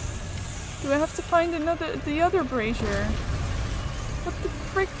 Do I have to find the other brazier? What the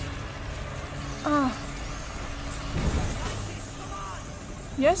frick? Ah.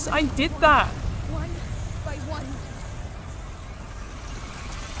 Yes, I did that. One by one.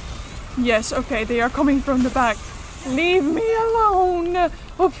 Yes, okay, they are coming from the back. Leave me alone.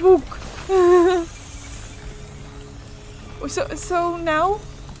 Oh, fuck. So now,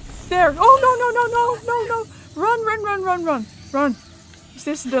 there. Oh no! Run! Is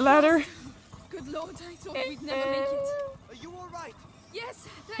this the ladder? Good lord, I thought we'd never make it. Are you all right? Yes,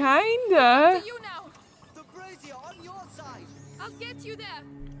 thanks. Kinda. It's up to you now. The brazier on your side. I'll get you there.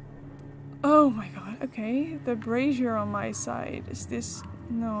 Oh my god. Okay, the brazier on my side. Is this?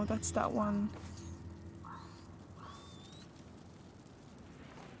 No, that's that one.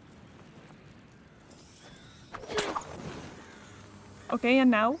 Okay,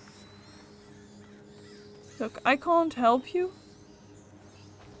 and now? Look, I can't help you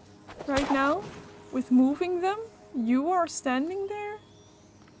right now with moving them. You are standing there.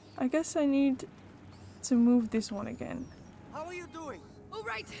 I guess I need to move this one again. How are you doing? All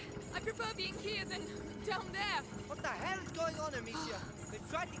right. I prefer being here than down there. What the hell is going on, Amicia? They've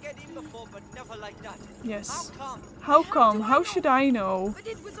tried to get in before, but never like that. Yes. How come? How come? How should I know? But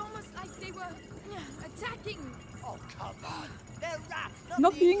it was almost like they were attacking. Oh, come on. They're rats,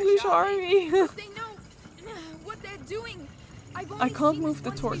 Not the English army. But they know what they're doing. I can't move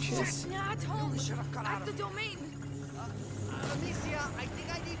the torches. At home, at the domain. Amicia, I think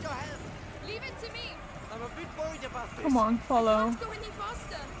I need your help. Leave it to me. I'm a bit worried about this. Come on, follow. Can't go any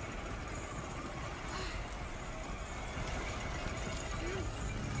faster.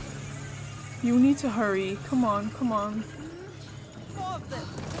 You need to hurry. Come on, come on. More of them.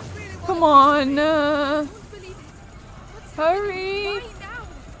 Really Come on. Hurry. Why now?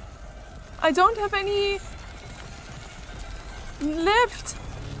 I don't have any left.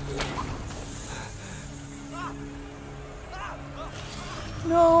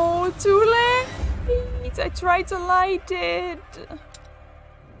 No, too late. I tried to light it.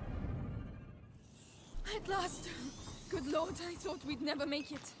 At last. Good lord, I thought we'd never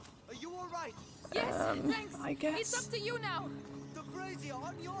make it. Are you all right? Yes, thanks. I guess. It's up to you now. The brazier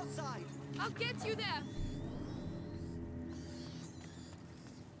on your side. I'll get you there.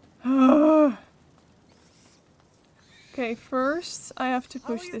 Okay, first I have to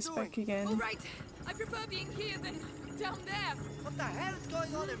push this back again. All right. I prefer being here than down there. What the hell is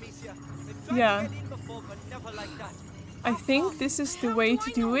going on, Amicia? They've tried Yeah. to get in before, but never like that. I think this is the way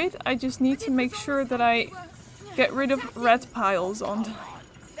to do it. I just need to make sure that I get rid of red piles on.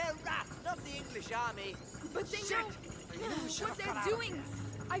 They're rats, not the English army. But they know what they're doing.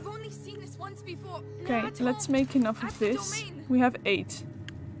 I've only seen this once before. Okay, let's make enough of this. We have 8.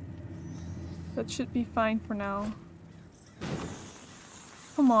 That should be fine for now.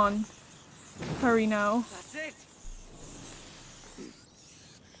 Come on. Hurry now. That's it.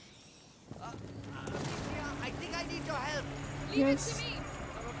 Amicia, I think I need your help. Leave it to me.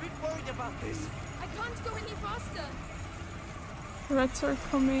 I'm a bit worried about this. I can't go any faster. Reds are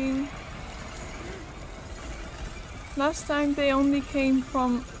coming. Last time they only came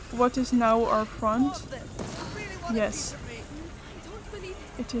from what is now our front. Yes. I don't believe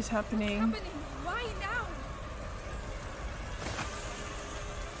It is happening. happening. Why now?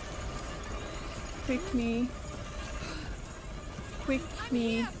 Quickly.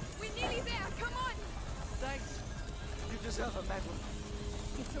 Quickly. We're nearly there. Come on. Thanks. You deserve a medal.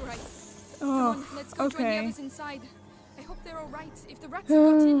 It's all right. Oh, Come on, let's go join the okay. others inside. I hope they're all right. If the rats have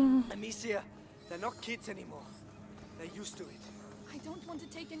got in, Amicia, they're not kids anymore. They're used to it. I don't want to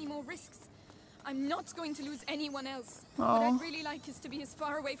take any more risks. I'm not going to lose anyone else. Aw. What I'd really like is to be as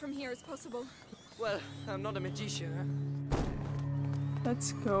far away from here as possible. Well, I'm not a magician, huh?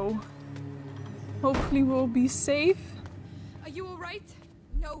 Let's go. Hopefully we'll be safe. Are you all right?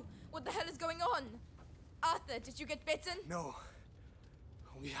 No. What the hell is going on? Arthur, did you get bitten? No.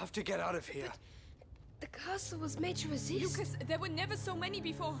 We have to get out of here. The castle was made to resist. Lucas, there were never so many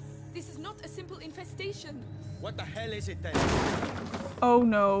before. This is not a simple infestation. What the hell is it then? Oh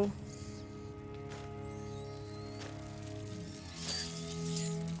no.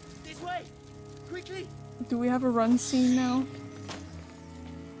 This way! Quickly! Do we have a run scene now?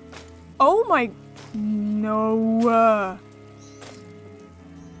 Oh my... No.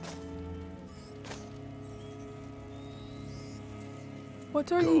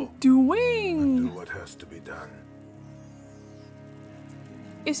 What are you doing? Do what has to be done.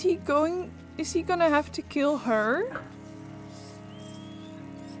 Is he gonna have to kill her?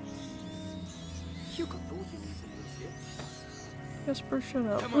 You can do this, Jesper, shut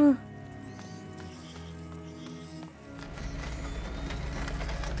up. Come on.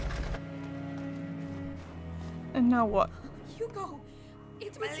 And now what? Hugo!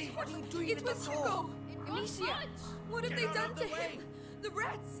 It was Ellie, what are you doing It with the was door? Hugo! Amicia! What have Get they out done of to the way. him? The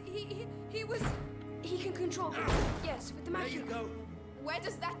rats! He was... He can control them. Yes, with the There you magic. go. Where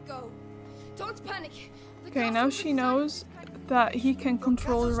does that go? Don't panic. Okay, now she knows that he can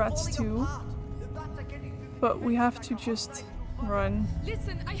control the rats too. The rats are getting to the but we have to just run.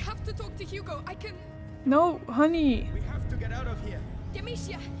 Listen, I have to talk to Hugo. I can... No, honey. We have to get out of here.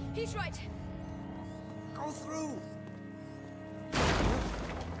 Demetia, he's right. Go through.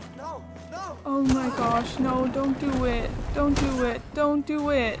 No, no. Oh my gosh, no, don't do it. Don't do it. Don't do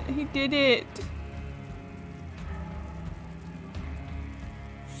it. He did it.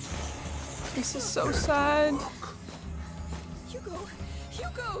 This is so sad. Hugo!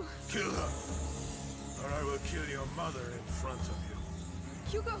 Hugo! Kill her, or I will kill your mother in front of you.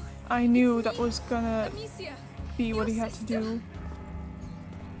 Hugo! I knew that was gonna Amicia, be what he had to do.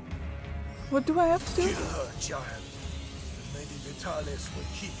 What do I have to do? Kill her, child. And maybe Vitalis will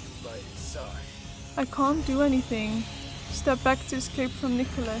keep you by his side. I can't do anything. Step back to escape from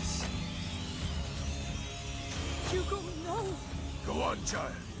Nicholas. Hugo, no! Go on,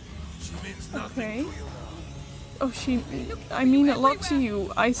 child. She means nothing Okay. to you now. Oh, I mean a lot to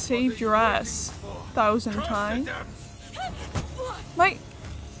you. I saved your ass 1,000 times. My...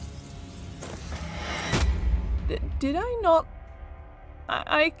 Did I not...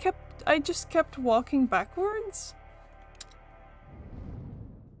 I just kept walking backwards?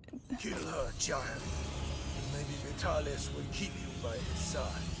 Kill her, child. And maybe Vitalis will keep you by his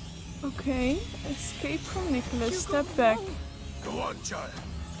side. Okay, escape from Nicholas, step back. Go on, child.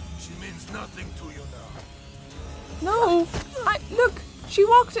 She means nothing to you now. No! Look! She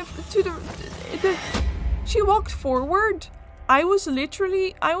walked to the... She walked forward. I was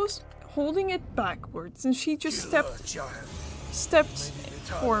holding it backwards and she just stepped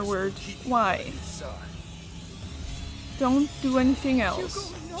forward. Why? Don't do anything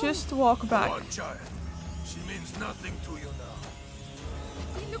else. Hugo, no. Just walk back. Go on, child. She means nothing to you now.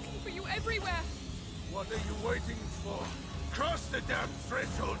 I've been looking for you everywhere. What are you waiting for? Cross the damn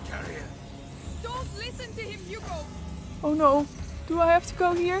threshold, carrier. Don't listen to him, Hugo. Oh no. Do I have to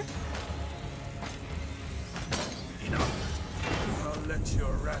go here? Enough. I'll let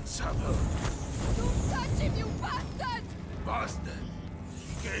your rats have her. Don't touch him, you bastard! Bastard.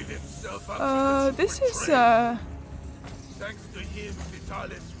 He gave himself up This to is, Thanks to him,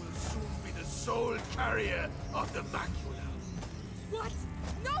 Vitalis will soon be the sole carrier of the macula. What?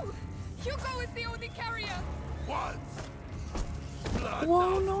 No! Hugo is the only carrier! What? Blood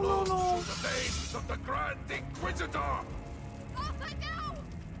Whoa, now no, flows no, no. through the veins of the Grand Inquisitor! Arthur, no!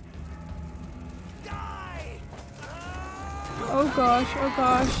 Die! oh gosh, oh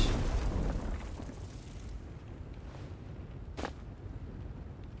gosh.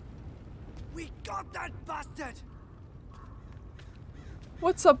 We got that bastard.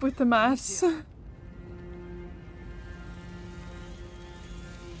 What's up with the maths?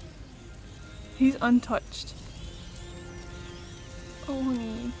 He's untouched. Oh,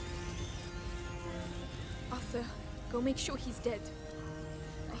 honey. Arthur, go make sure he's dead.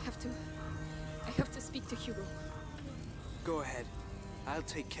 I have to speak to Hugo. Go ahead. I'll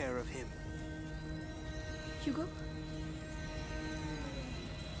take care of him. Hugo?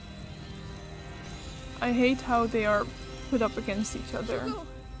 I hate how they are put up against each other. Hugo!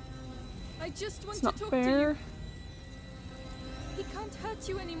 I just want It's to not talk fair. to you. He can't hurt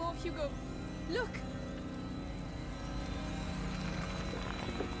you anymore, Hugo. Look!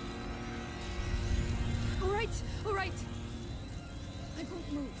 All right. I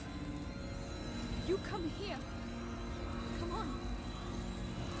won't move. You come here. Come on.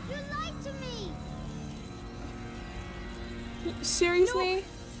 You lied to me! Seriously?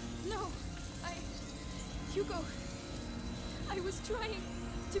 No. Hugo. I was trying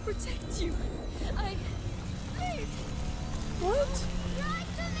to protect you. Please! What? You lied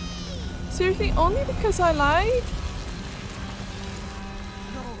to me! Seriously? Only because I lied?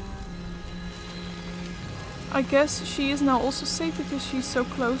 I guess she is now also safe because she's so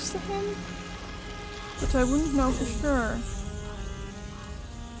close to him. But I wouldn't know for sure.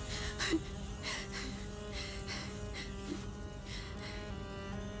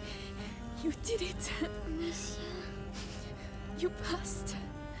 You did it. Amicia. You passed.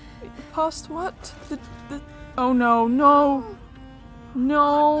 Past what? The oh no, no.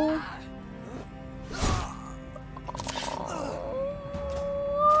 No.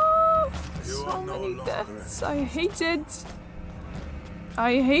 So many deaths. I hate it.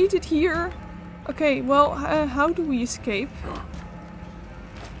 I hate it here. Okay, well, how do we escape?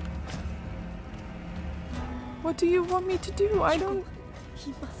 What do you want me to do? I don't...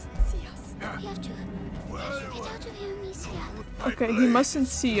 He mustn't see us. We have to get out of here, Amicia. Okay, he mustn't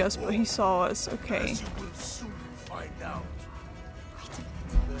see us, but he saw us. Okay. As you will soon find out. Wait a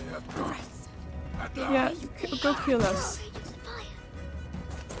minute. They have come. At Yeah, last. go kill us.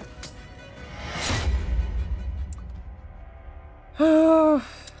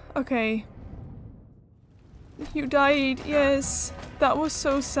 Okay. You died, yes. That was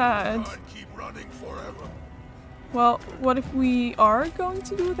so sad. Can't keep running forever. Well, what if we are going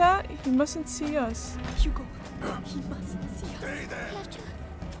to do that? He mustn't see us. Hugo, he mustn't see us. Stay there.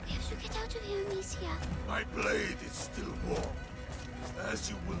 We have to get out of here, Amicia. My blade is still warm, as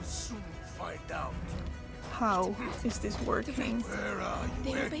you will soon find out. How is this working? Where are you?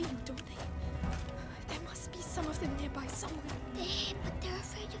 They obey you, don't they? There must be some of them nearby somewhere. But they're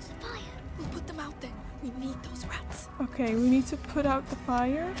afraid of the fire. We'll put them out then. We need those rats. Okay, we need to put out the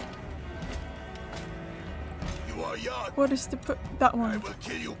fire. You are young. What is that I one? will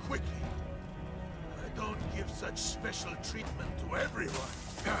kill you quickly. I don't give such special treatment to everyone.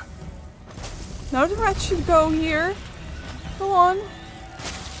 Now the rat should go here. Go on.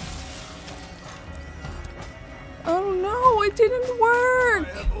 Oh no, it didn't work. I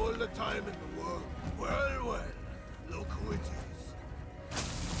have all the time in the world. Well, look who it is.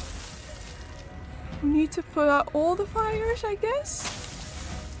 We need to put out all the fires, I guess.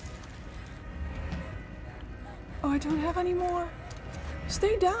 Oh, I don't have any more.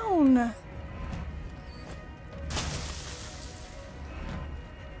 Stay down.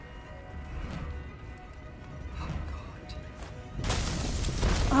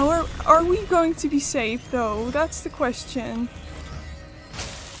 Are we going to be safe though? That's the question.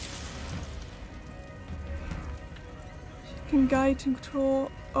 She can guide and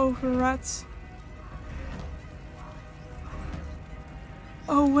control over rats.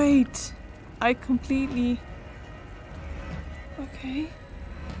 Oh wait, I completely... Okay.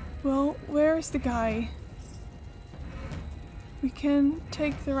 Well, where is the guy? We can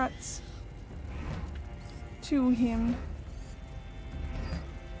take the rats to him.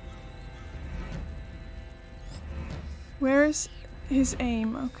 Where's his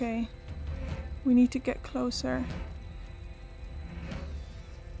aim? Okay. We need to get closer.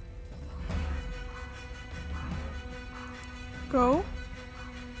 Go.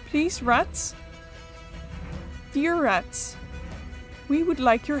 Please, rats. Dear rats, we would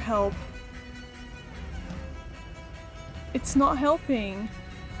like your help. It's not helping.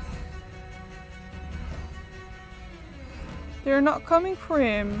 They're not coming for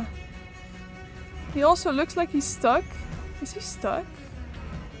him. He also looks like he's stuck. Is he stuck?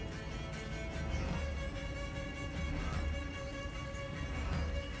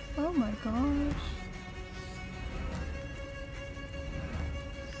 Oh my gosh.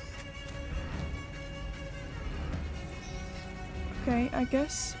 Okay, I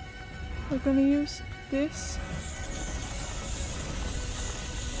guess we're gonna use this.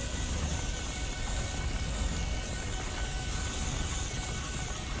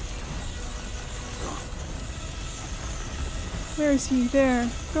 Where is he? There.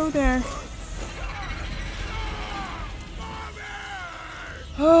 Go there.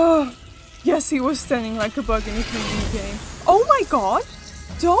 Oh, yes, he was standing like a bug in a 3D game. Oh my god!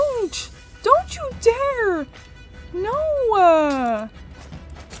 Don't! Don't you dare! No!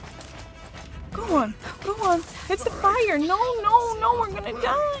 Go on. Go on. Hit the fire. No, no, no, we're gonna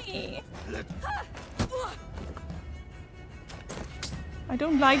die. I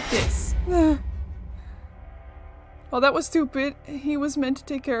don't like this. Well, that was stupid. He was meant to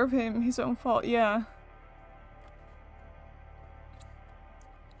take care of him. His own fault, yeah.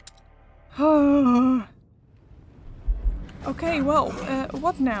 Okay, well,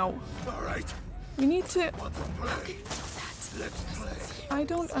 what now? Alright. We need to... Let's play. I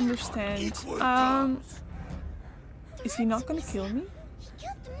don't understand. Is he not gonna kill me?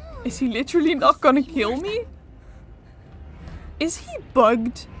 Is he literally not gonna kill me? Is he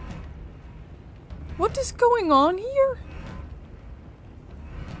bugged? What is going on here?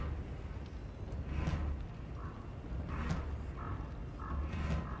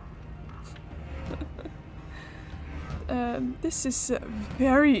 This is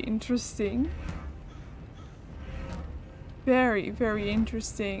very interesting. Very, very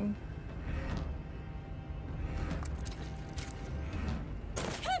interesting.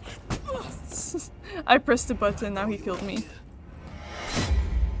 I pressed the button, now he killed me.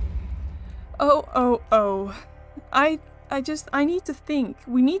 Oh. I need to think.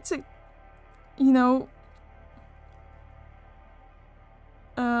 We need to, you know...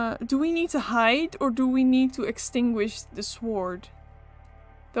 do we need to hide or do we need to extinguish the sword?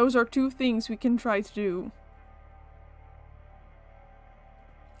 Those are two things we can try to do.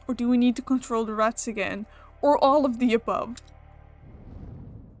 Or do we need to control the rats again? Or all of the above?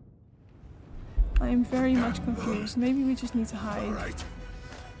 I am very much confused. Maybe we just need to hide. Alright.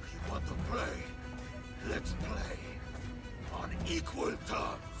 You want to play? Let's play. On equal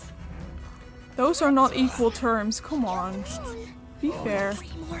terms. Those are not equal terms. Come on. Be fair.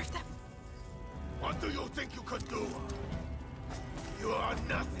 Want What do you think you could do? You are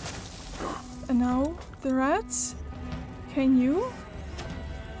nothing. And now the rats? Can you?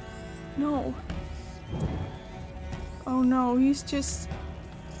 No. Oh no, he's just...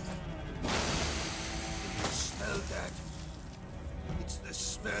 Smell that? It's the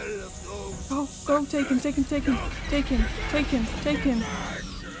smell of those. Go, take him, take him, take him, take him, take him, take him.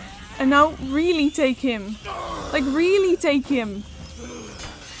 And now really take him. Like really take him.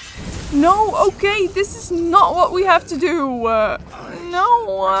 No, okay, this is not what we have to do.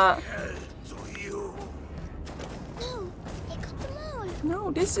 No.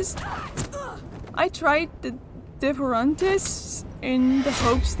 No, this is... I tried the Devorantis in the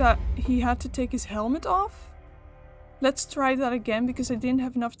hopes that he had to take his helmet off. Let's try that again because I didn't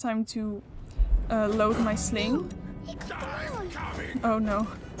have enough time to load my sling. Oh no.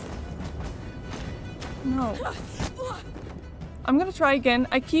 No. I'm gonna try again.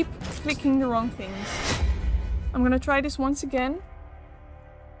 I keep clicking the wrong things. I'm gonna try this once again.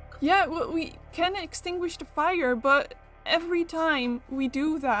 Yeah, well, we can extinguish the fire, but every time we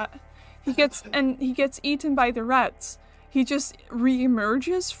do that, he gets eaten by the rats. He just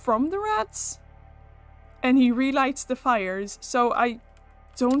re-emerges from the rats and he relights the fires. So I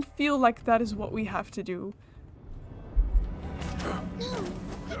don't feel like that is what we have to do.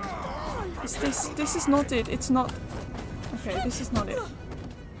 This is not it. It's not... Okay, this is not it.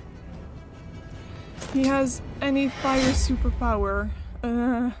 He has any fire superpower.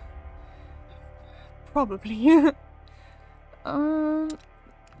 Probably. But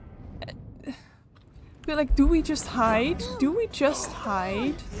like, do we just hide? Do we just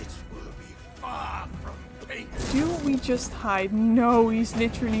hide? Do we just hide? No, he's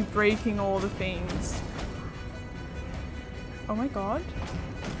literally breaking all the things. Oh my god.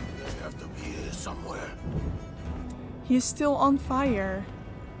 They have to be here somewhere. He's still on fire.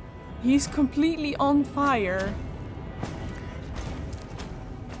 He's completely on fire.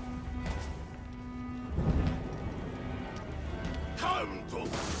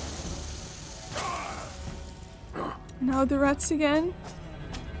 Now the rats again.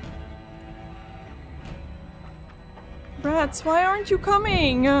 Rats, why aren't you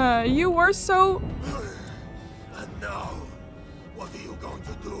coming? You were so... And now, what are you going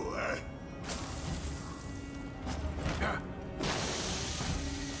to do, eh?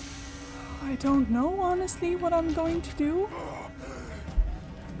 I don't know, honestly, what I'm going to do.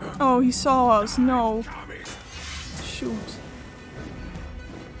 Oh, he saw us. No. Shoot.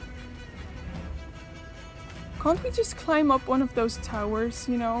 Can't we just climb up one of those towers,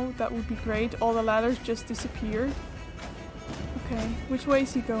 you know? That would be great. All the ladders just disappeared. Okay, which way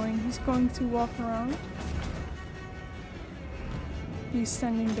is he going? He's going to walk around. He's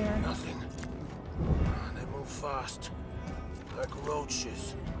standing there. Nothing. They move fast. Like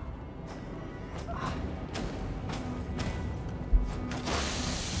roaches.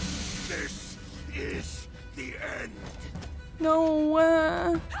 This is the end. No,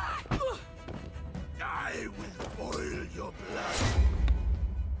 I will boil your blood.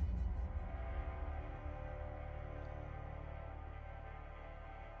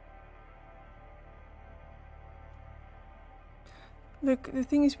 Look, the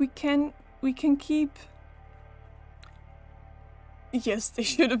thing is we can keep... Yes, they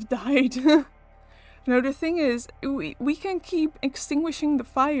should have died. No, the thing is, we can keep extinguishing the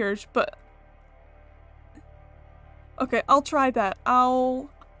fires, but... Okay, I'll try that. I'll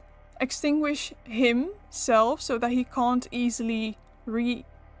extinguish himself so that he can't easily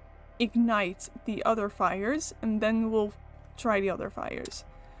reignite the other fires, and then we'll try the other fires.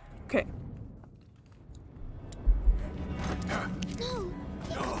 Okay.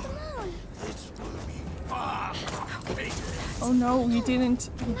 Oh no, he didn't.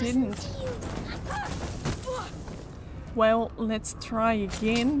 He didn't. Well, let's try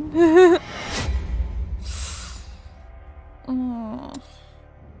again. Oh.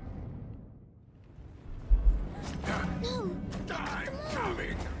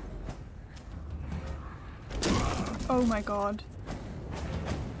 Oh my god.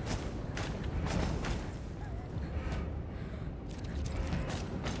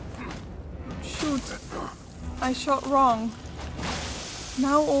 Shoot. I shot wrong.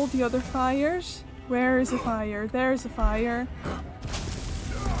 Now all the other fires. Where is a fire? There's a fire.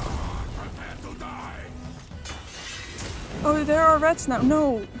 Oh, there are rats now.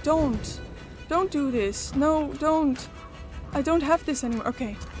 No, don't. Don't do this. No, don't. I don't have this anymore.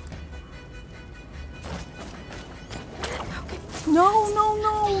 Okay. No, no,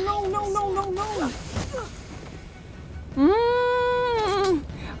 no, no, no, no, no, no.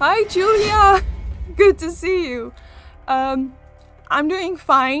 Hi, Julia. Good to see you. I'm doing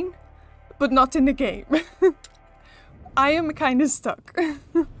fine, but not in the game. I am kind of stuck.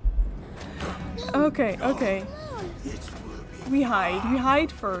 Okay, okay. We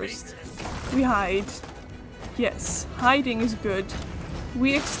hide first. We hide. Yes, hiding is good.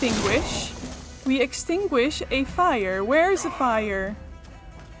 We extinguish a fire. Where is the fire?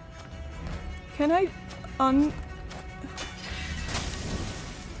 Can I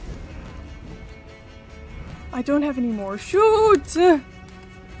I don't have any more. Shoot!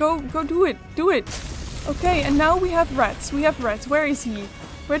 Go do it. Do it. Okay, and now we have rats. Where is he?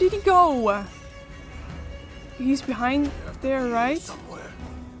 Where did he go? He's behind there, right?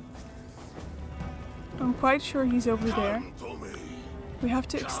 I'm quite sure he's over there. We have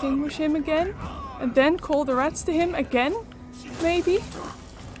to extinguish him again. And then call the rats to him again? Maybe?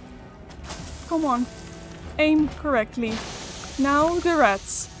 Come on. Aim correctly. Now the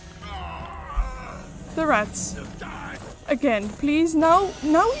rats. The rats. Again, please. Now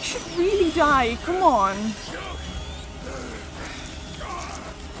he should really die. Come on.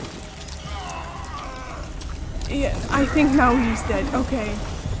 Yeah, I think now he's dead. Okay.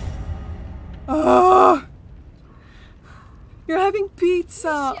 Oh, you're having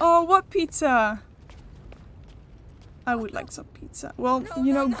pizza. Oh, what pizza? I would like some pizza. Well,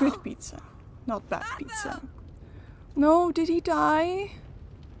 you know, good pizza. Not bad pizza. No, did he die?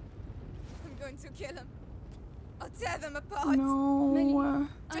 I'm going to kill him. I'll tear them apart. No.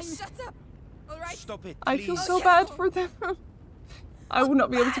 Just shut up. All right. Stop it. I feel so bad for them. I would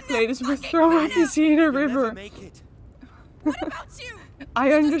not be able to play this with throwing PC in a river. What about you?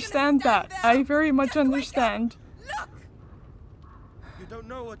 I understand that. I very much understand. Look! You don't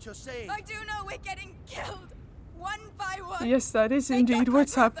know what you're saying. I do know we're getting killed. One by one. Yes, that is indeed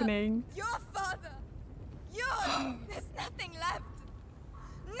what's happening. Your father. Yours. There's nothing left.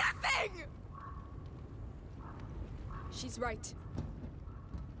 Nothing! She's right.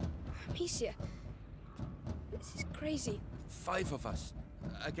 Amicia. This is crazy. 5 of us.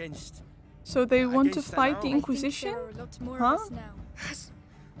 Against... So they want to against fight the an owl? Inquisition? I think there are a lot more Huh? of us now.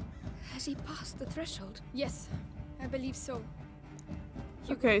 Has he passed the threshold? Yes, I believe so.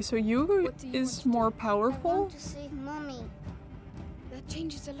 Okay, so Hugo What do you is want to more do? I powerful. want to save Mommy. That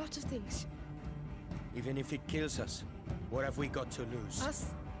changes a lot of things. Even if it kills us, what have we got to lose? Us?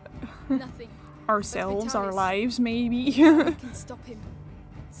 Nothing. Ourselves, our Vitalis. lives, maybe. We can stop him.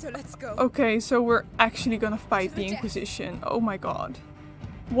 So let's go. Okay, so we're actually gonna fight the Inquisition. Oh my god.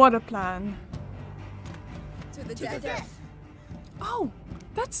 What a plan. To the To the death. Oh,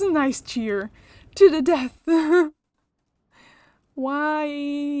 that's a nice cheer. To the death.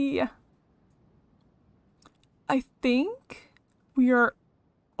 Why? I think we are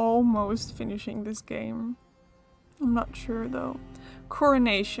almost finishing this game. I'm not sure though.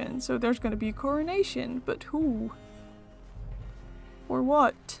 Coronation. So there's gonna be a coronation, but who? For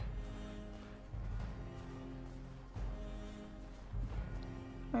what?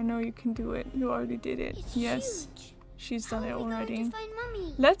 I know you can do it. You already did it. It's Yes. huge. She's How done it are we going already. to find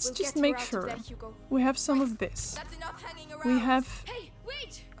Mommy? Let's We'll just get her make out of sure. there, Hugo. We have some of this. That's enough hanging around. We have... Hey,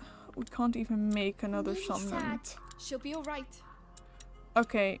 wait! We can't even make another Mommy's summon. sad. She'll be alright.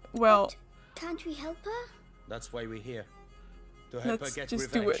 Okay, well, Can't we help her? That's why we're here. To help let's her get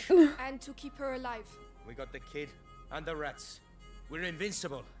just revenge. do it. And to keep her alive. We got the kid and the rats. We're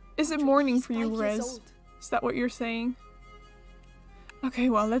invincible. Is it morning for you, 5 years Rez? old. Is that what you're saying? Okay,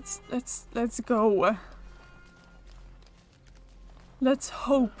 well, let's go. Let's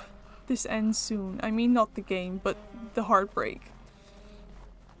hope this ends soon. I mean, not the game, but the heartbreak.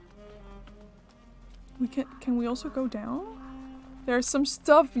 Can we also go down? There's some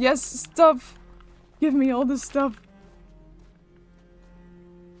stuff. Yes, stuff. Give me all the stuff.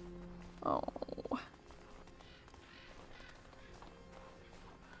 Oh.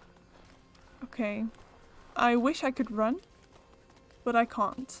 Okay. I wish I could run, but I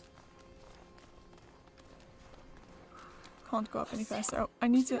can't. Can't go up any faster. Oh, I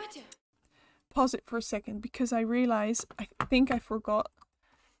need to pause it for a second because I realize I think I forgot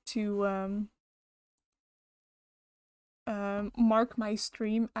to mark my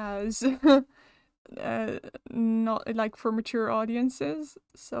stream as not like for mature audiences,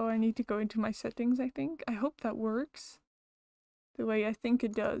 so I need to go into my settings. I think. I hope that works the way I think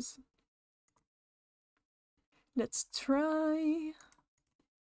it does. Let's try.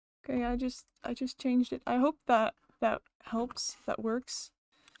 Okay, I just changed it. I hope that helps. That works.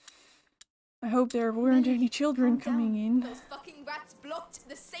 I hope there weren't any children coming in. Those fucking rats blocked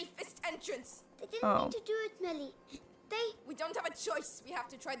the safest entrance. They didn't mean to do it, Melly. We don't have a choice. We have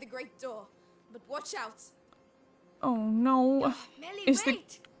to try the great door. But watch out. Oh no. Melly, Is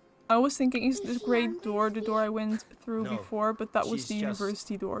wait. I was thinking, is this great door the door I went through No, before? But that was she's the just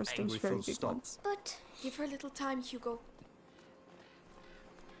university doors, those angry, very full big stop. ones. But give her a little time, Hugo.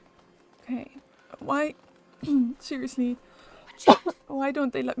 Okay. Why? Seriously. Why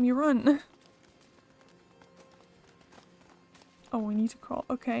don't they let me run? Oh, we need to crawl.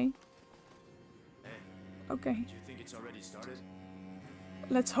 Okay. Okay. Do you think it's already started?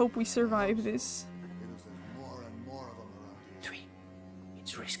 Let's hope we survive this. More and more of them around here. 3.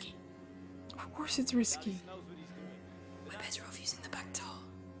 It's risky. Of course it's risky. We're better off using the back door.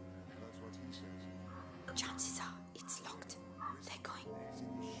 That's what he says. Chances are it's locked. They're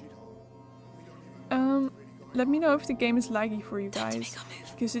going. Let me know if the game is laggy for you guys,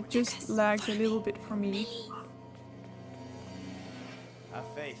 because it just lags a little bit for me. Have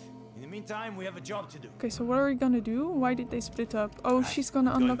faith. In the meantime, we have a job to do. Okay, so what are we gonna do? Why did they split up? Oh, she's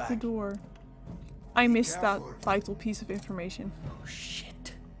gonna unlock the door. I missed that vital piece of information. Oh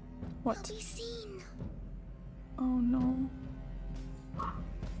shit. What? Be seen. Oh no.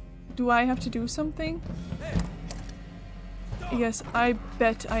 Do I have to do something? Yes, I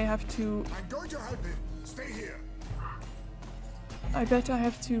bet I have to. I'm going to help him. Stay here. I bet I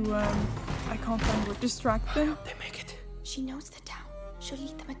have to, I can't find what. Distract them? They make it. She knows the town. She'll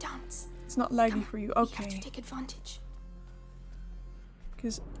lead them a dance. It's not laggy for you. We have to Okay. take advantage.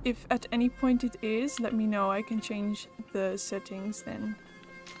 Because if at any point it is, let me know. I can change the settings then.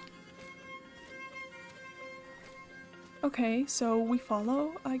 Okay, so we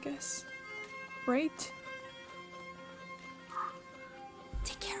follow, I guess. Great.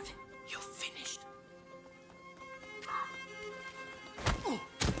 Take care of him. You're finished.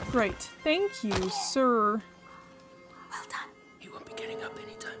 Great. Thank you, sir. Well done. He won't be getting up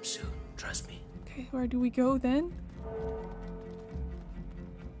anytime soon. Trust me. Okay, where do we go then?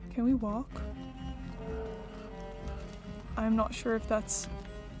 Can we walk? I'm not sure if that's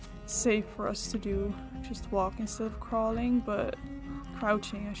safe for us to do. Just walk instead of crawling, but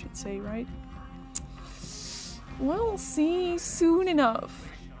crouching, I should say, right? We'll see soon enough.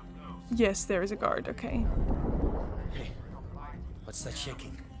 Yes, there is a guard, okay. Hey, what's that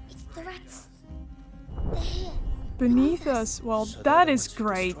shaking? It's the rats. They're here. Beneath us. Well, So that they're is the ones who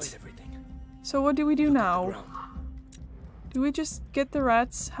great. destroyed everything. So what do we do Look at the now? ground. Do we just get the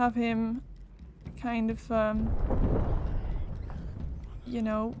rats, have him kind of, you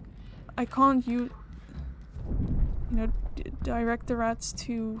know, I can't direct the rats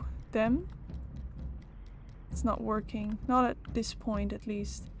to them? It's not working. Not at this point, at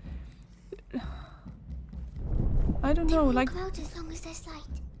least. I don't know, like, Go out as long as there's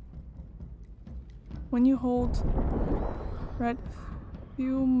light. when you hold red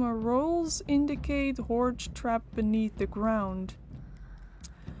fumaroles indicate horde trap beneath the ground.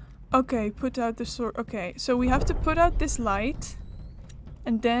 Okay, put out the sword. Okay, so we have to put out this light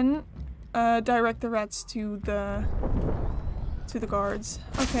and then direct the rats to the guards.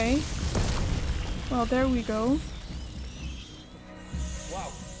 Okay. Well, there we go.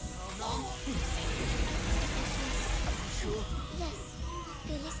 Wow. Yes,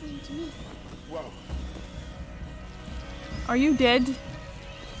 they're listening to me. Wow. Are you dead?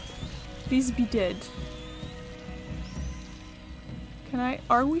 Please be dead.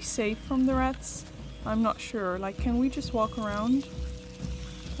 Are we safe from the rats? I'm not sure. Like, can we just walk around?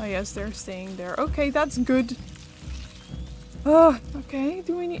 Oh yes, they're staying there. Okay, that's good. Okay,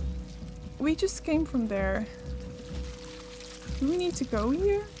 we just came from there. Do we need to go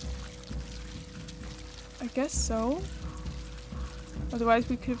here? I guess so. Otherwise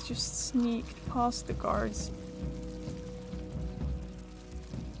we could have just sneaked past the guards.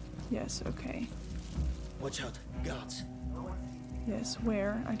 Yes, okay. Watch out, guards. Yes,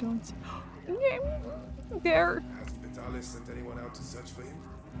 where? I don't... There! Hasn't Vitalis sent anyone out to search for him?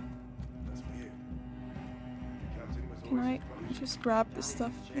 That's weird. Captain was Can I always just grab the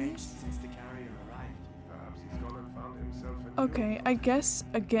stuff, please? since the carrier arrived. Perhaps he's gone and found himself a Okay, I guess,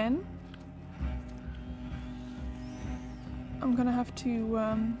 again, I'm gonna have to,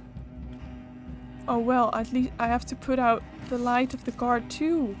 oh well, at least I have to put out the light of the guard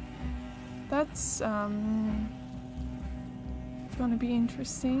too. That's, gonna be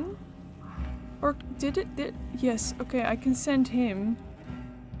interesting. Or did it? Yes, okay, I can send him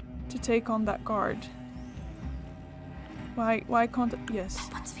to take on that guard. Why can't it? Yes.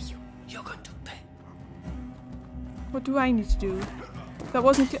 One's for you. You're going to pay. What do I need to do? That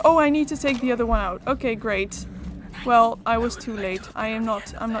wasn't. Oh, I need to take the other one out. Okay, great. Well, I was too late. I'm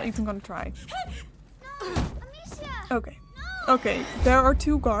not even gonna try. Okay. Okay, there are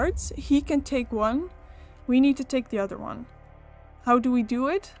two guards. He can take one. We need to take the other one. How do we do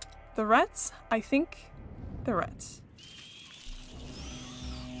it? The rats? I think the rats.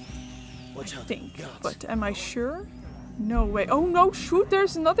 Watch I out, think. guards. But am I sure? No way. Oh no, shoot,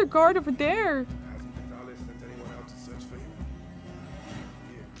 there's another guard over there.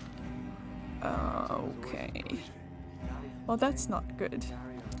 Okay. Well, that's not good.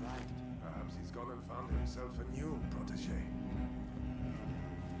 Perhaps he's gone and found himself a new protege.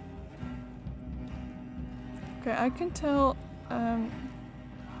 Okay, I can tell,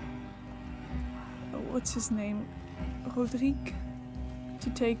 what's his name? Rodrigue, to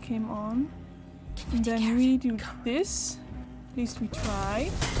take him on. And then we do this. At least we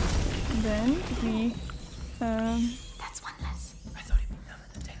try. And then we, That's one less. I thought he'd be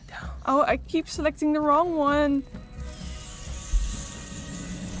tougher to take down. oh, I keep selecting the wrong one.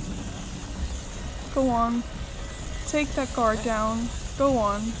 Go on. Take that guard down. Go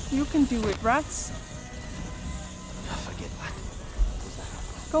on. You can do it, rats.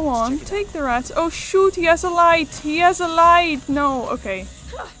 Go on, take the rats. Oh shoot, he has a light. He has a light. No, okay.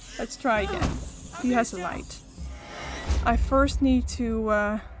 Let's try again. He has a light. I first need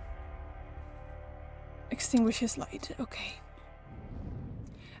to extinguish his light. Okay.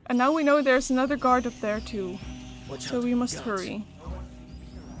 And now we know there's another guard up there too. So we must hurry.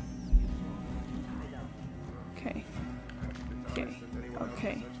 Okay. Okay.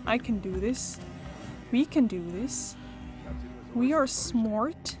 Okay. I can do this. We can do this. We are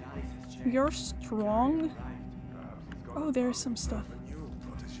smart. We are strong. Oh, there's some stuff.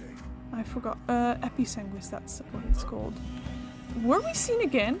 I forgot. Episanguis, that's what it's called. Were we seen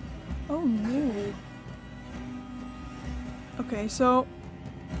again? Oh no. Okay, so...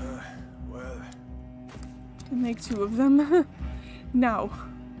 Well... make two of them. Now,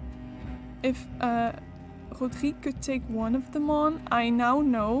 if Rodrigue could take one of them on, I now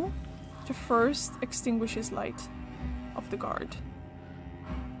know to first extinguish his light of the guard.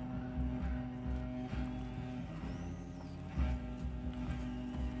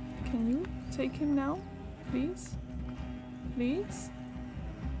 Can you take him now, please? Please?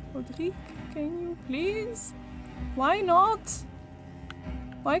 Rodrigue, can you please? Why not?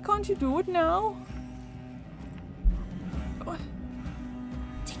 Why can't you do it now? What?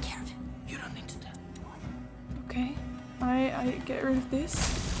 Take care of him. You don't need to tell. Okay, I get rid of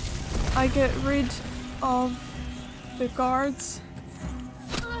this. I get rid of the guards.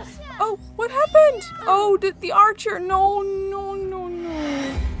 Oh, what happened? Oh, the archer. No, no, no,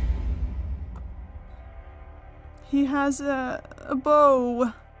 no. He has a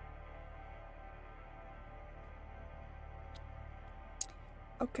bow.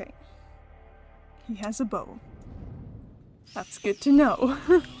 Okay. He has a bow. That's good to know.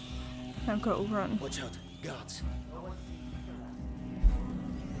 Now go, run. Watch out, guards.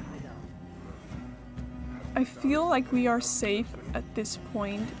 I feel like we are safe at this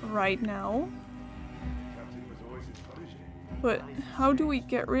point right now. But how do we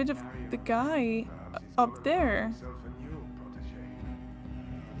get rid of the guy up there?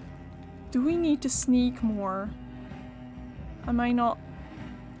 Do we need to sneak more? Am I not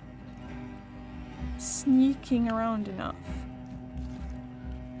sneaking around enough?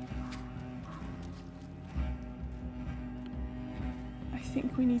 I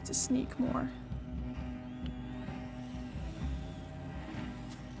think we need to sneak more.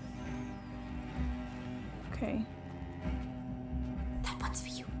 Okay. That one's for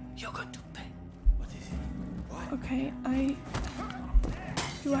you. You're going to pay. What is it? What? Okay,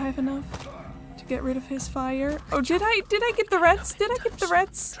 do I have enough to get rid of his fire? Oh, did I get the rats? Did I get the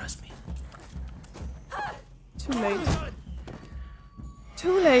rats? Trust me. Too late.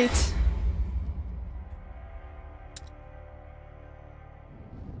 Too late.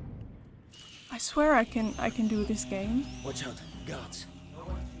 I swear I can do this game. Watch out, guards.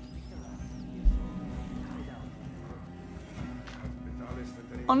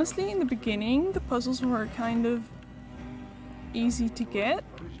 Honestly, in the beginning, the puzzles were kind of easy to get,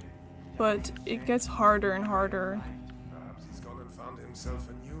 but it gets harder and harder Perhaps he's gone and found himself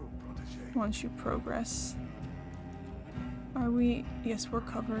a new protege. once you progress. Are we? Yes, we're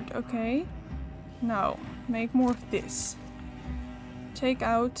covered. Okay. Now, make more of this. Take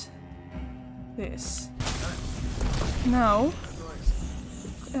out this. Now,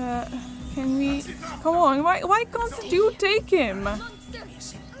 can we? Come on! Why can't you take him?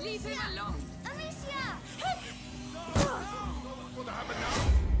 Leave him alone.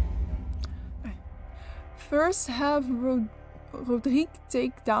 First, have Rodrigue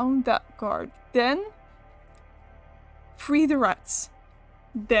take down that guard. Then, free the rats.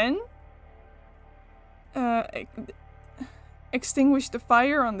 Then, extinguish the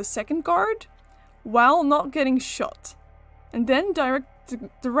fire on the second guard while not getting shot. And then direct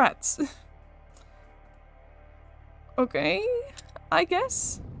the rats. Okay, I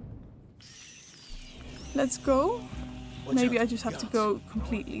guess. Let's go. Watch Maybe out, I just have to guards. go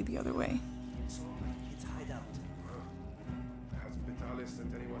completely the other way. Has Vitalis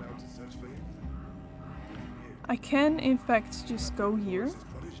sent anyone out to search for him? I can, in fact, just go here.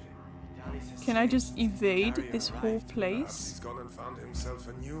 Can I just evade this whole Perhaps place? he's gone and found himself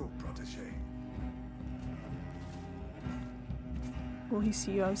a new protege. Will he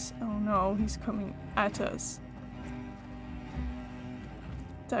see us? Oh no, he's coming at us.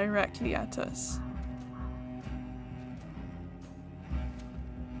 Directly at us.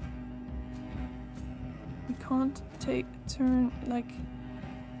 We can't turn like...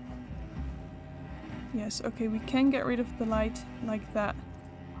 Yes, okay, we can get rid of the light like that.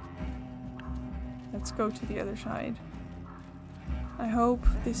 Let's go to the other side. I hope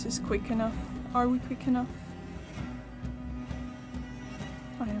this is quick enough. Are we quick enough?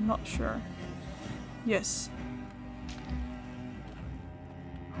 I am not sure. Yes.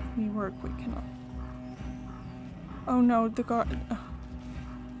 We were quick enough. Oh no, the guard...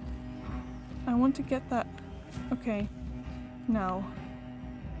 I want to get that... Okay. Now.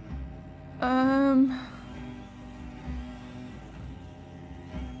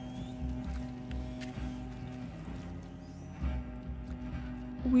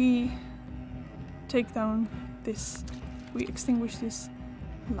 We take down this... We extinguish this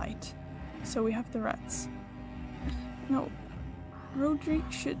light. So we have the rats. No. Roderick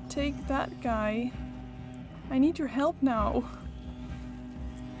should take that guy. I need your help now.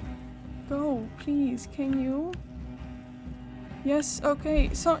 Go, please, can you? Yes,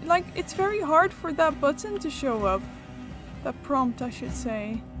 okay. So, like, it's very hard for that button to show up. That prompt, I should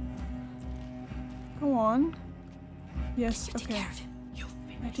say. Go on. Yes, okay.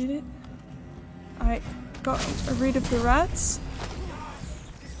 I did it. I got rid of the rats.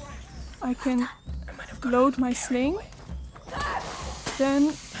 I can load my sling.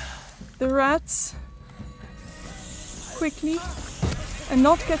 Then the rats quickly and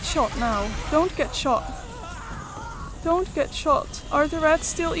not get shot now. Don't get shot. Don't get shot. Are the rats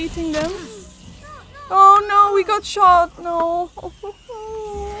still eating them? Oh no, we got shot. No.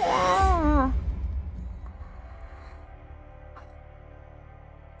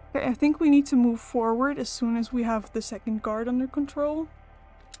 Okay, I think we need to move forward as soon as we have the second guard under control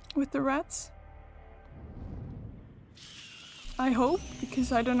with the rats. I hope,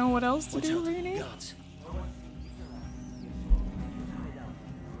 because I don't know what else to do really. Has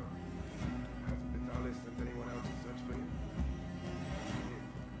Vitalis sent anyone out to search for him?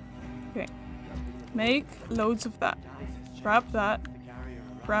 Okay. Make loads of that. Grab that.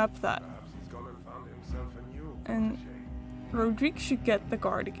 Grab that. Perhaps he's gone and found himself a new And protege. Roderick should get the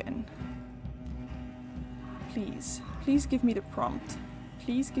guard again. Please. Please give me the prompt.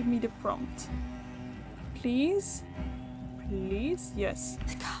 Please give me the prompt. Please? Please? Yes.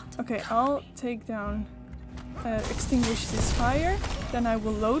 Okay, I'll take down... extinguish this fire. Then I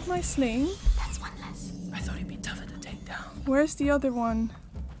will load my sling. That's one less. I thought he'd be tougher to take down. Where's the other one?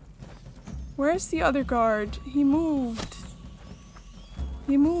 Where's the other guard? He moved.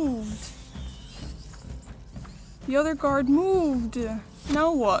 He moved. The other guard moved.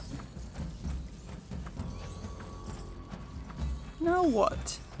 Now what? Now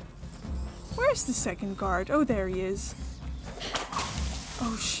what? Where's the second guard? Oh, there he is.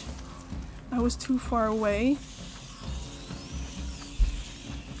 Oh, shit. I was too far away.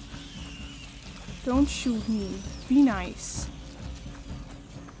 Don't shoot me. Be nice.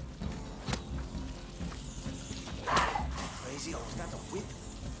 Crazy, was that a whip?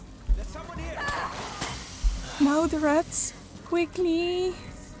 There's someone here! Now the rats. Quickly.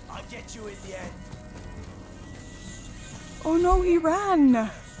 I'll get you in the end. Oh no, he ran.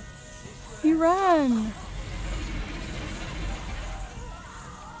 He ran.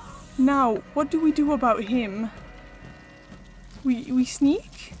 Now, what do we do about him? We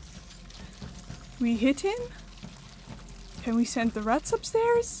sneak? We hit him? Can we send the rats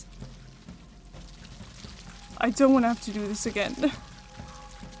upstairs? I don't want to have to do this again.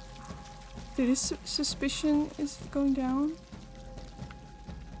 Did his suspicion is going down?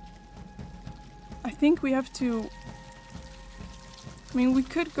 I think we have to... I mean, we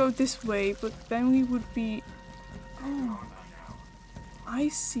could go this way, but then we would be... Oh, I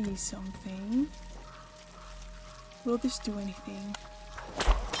see something. Will this do anything?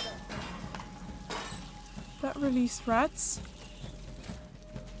 That released rats.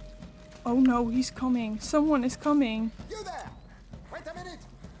 Oh no, he's coming. Someone is coming. You there! Wait a minute!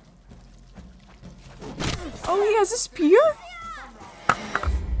 Oh, he has a spear?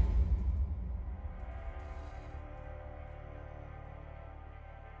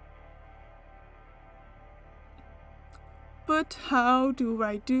 But how do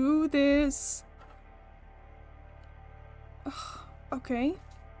I do this? Okay.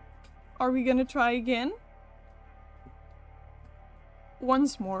 Are we gonna try again?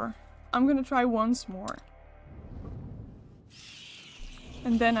 Once more. I'm gonna try once more.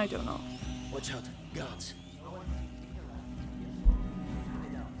 And then I don't know. Watch out, guards.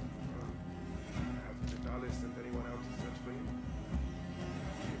 Has Vitalis sent anyone out to search for him?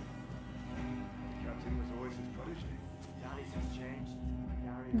 The captain was always his protege. Vitalis has changed.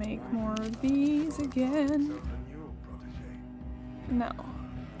 Make more of these again. Now,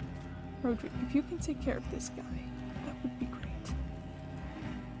 Rodri, if you can take care of this guy, that would be great.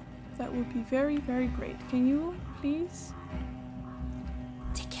 That would be very, very great. Can you, please?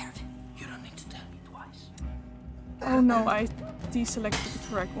 Take care of him. You don't need to tell me twice. Oh no, I deselected the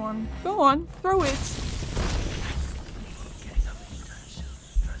correct one. Go on, throw it.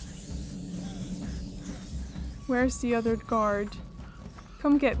 Where's the other guard?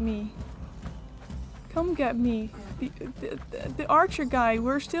 Come get me. Come get me. The archer guy,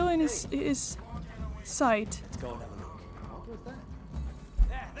 we're still in his sight. Let's go and have a look. What was that?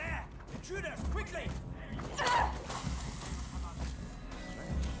 There! Intruders, quickly!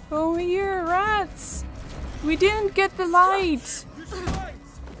 Over here, rats! We didn't get the light!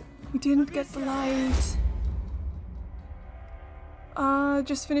 We didn't get the light.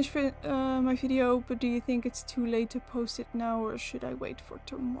 Just finished my video, but do you think it's too late to post it now or should I wait for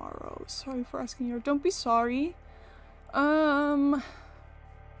tomorrow? Sorry for asking you. Don't be sorry.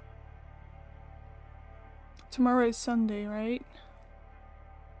 Tomorrow is Sunday, right?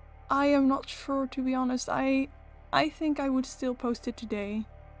 I am not sure, to be honest. I think I would still post it today.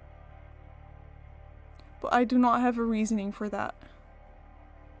 But I do not have a reasoning for that.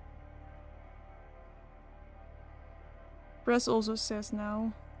 Bress also says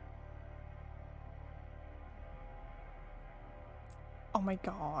now. Oh my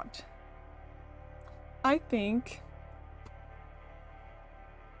god. I think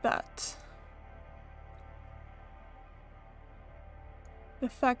that the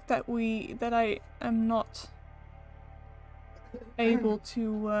fact that I am not able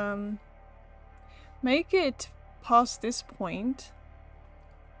to make it past this point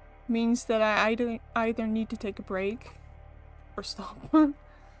means that I either need to take a break or stop. You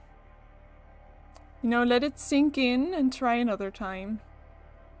know, let it sink in and try another time.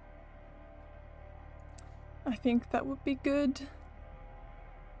 I think that would be good.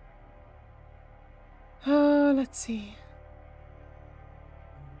 Let's see.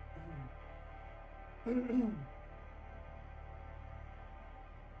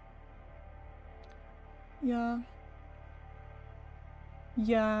 Yeah.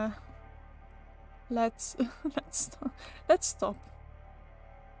 Let's stop.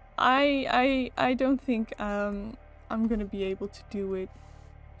 I don't think I'm gonna be able to do it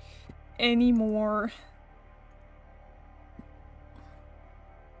anymore.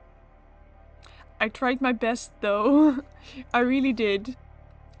 I tried my best though. I really did.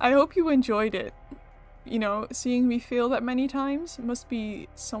 I hope you enjoyed it. You know, seeing me fail that many times must be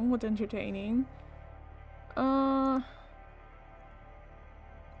somewhat entertaining.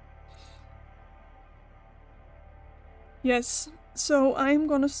 Yes, so I'm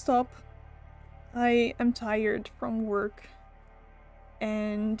gonna stop. I am tired from work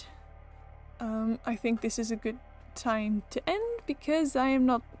and I think this is a good time to end because I am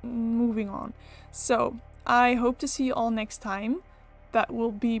not moving on. So I hope to see you all next time. That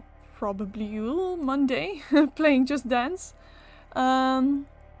will be probably Monday playing Just Dance. And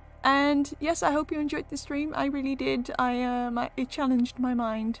yes, I hope you enjoyed the stream. I really did. It challenged my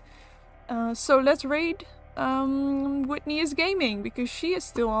mind. So let's raid Whitney is Gaming because she is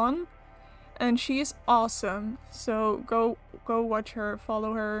still on and she is awesome. So go watch her,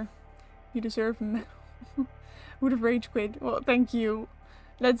 follow her. You deserve a medal. Would have rage quit. Well, thank you.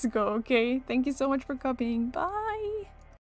 Let's go, okay? Thank you so much for coming. Bye.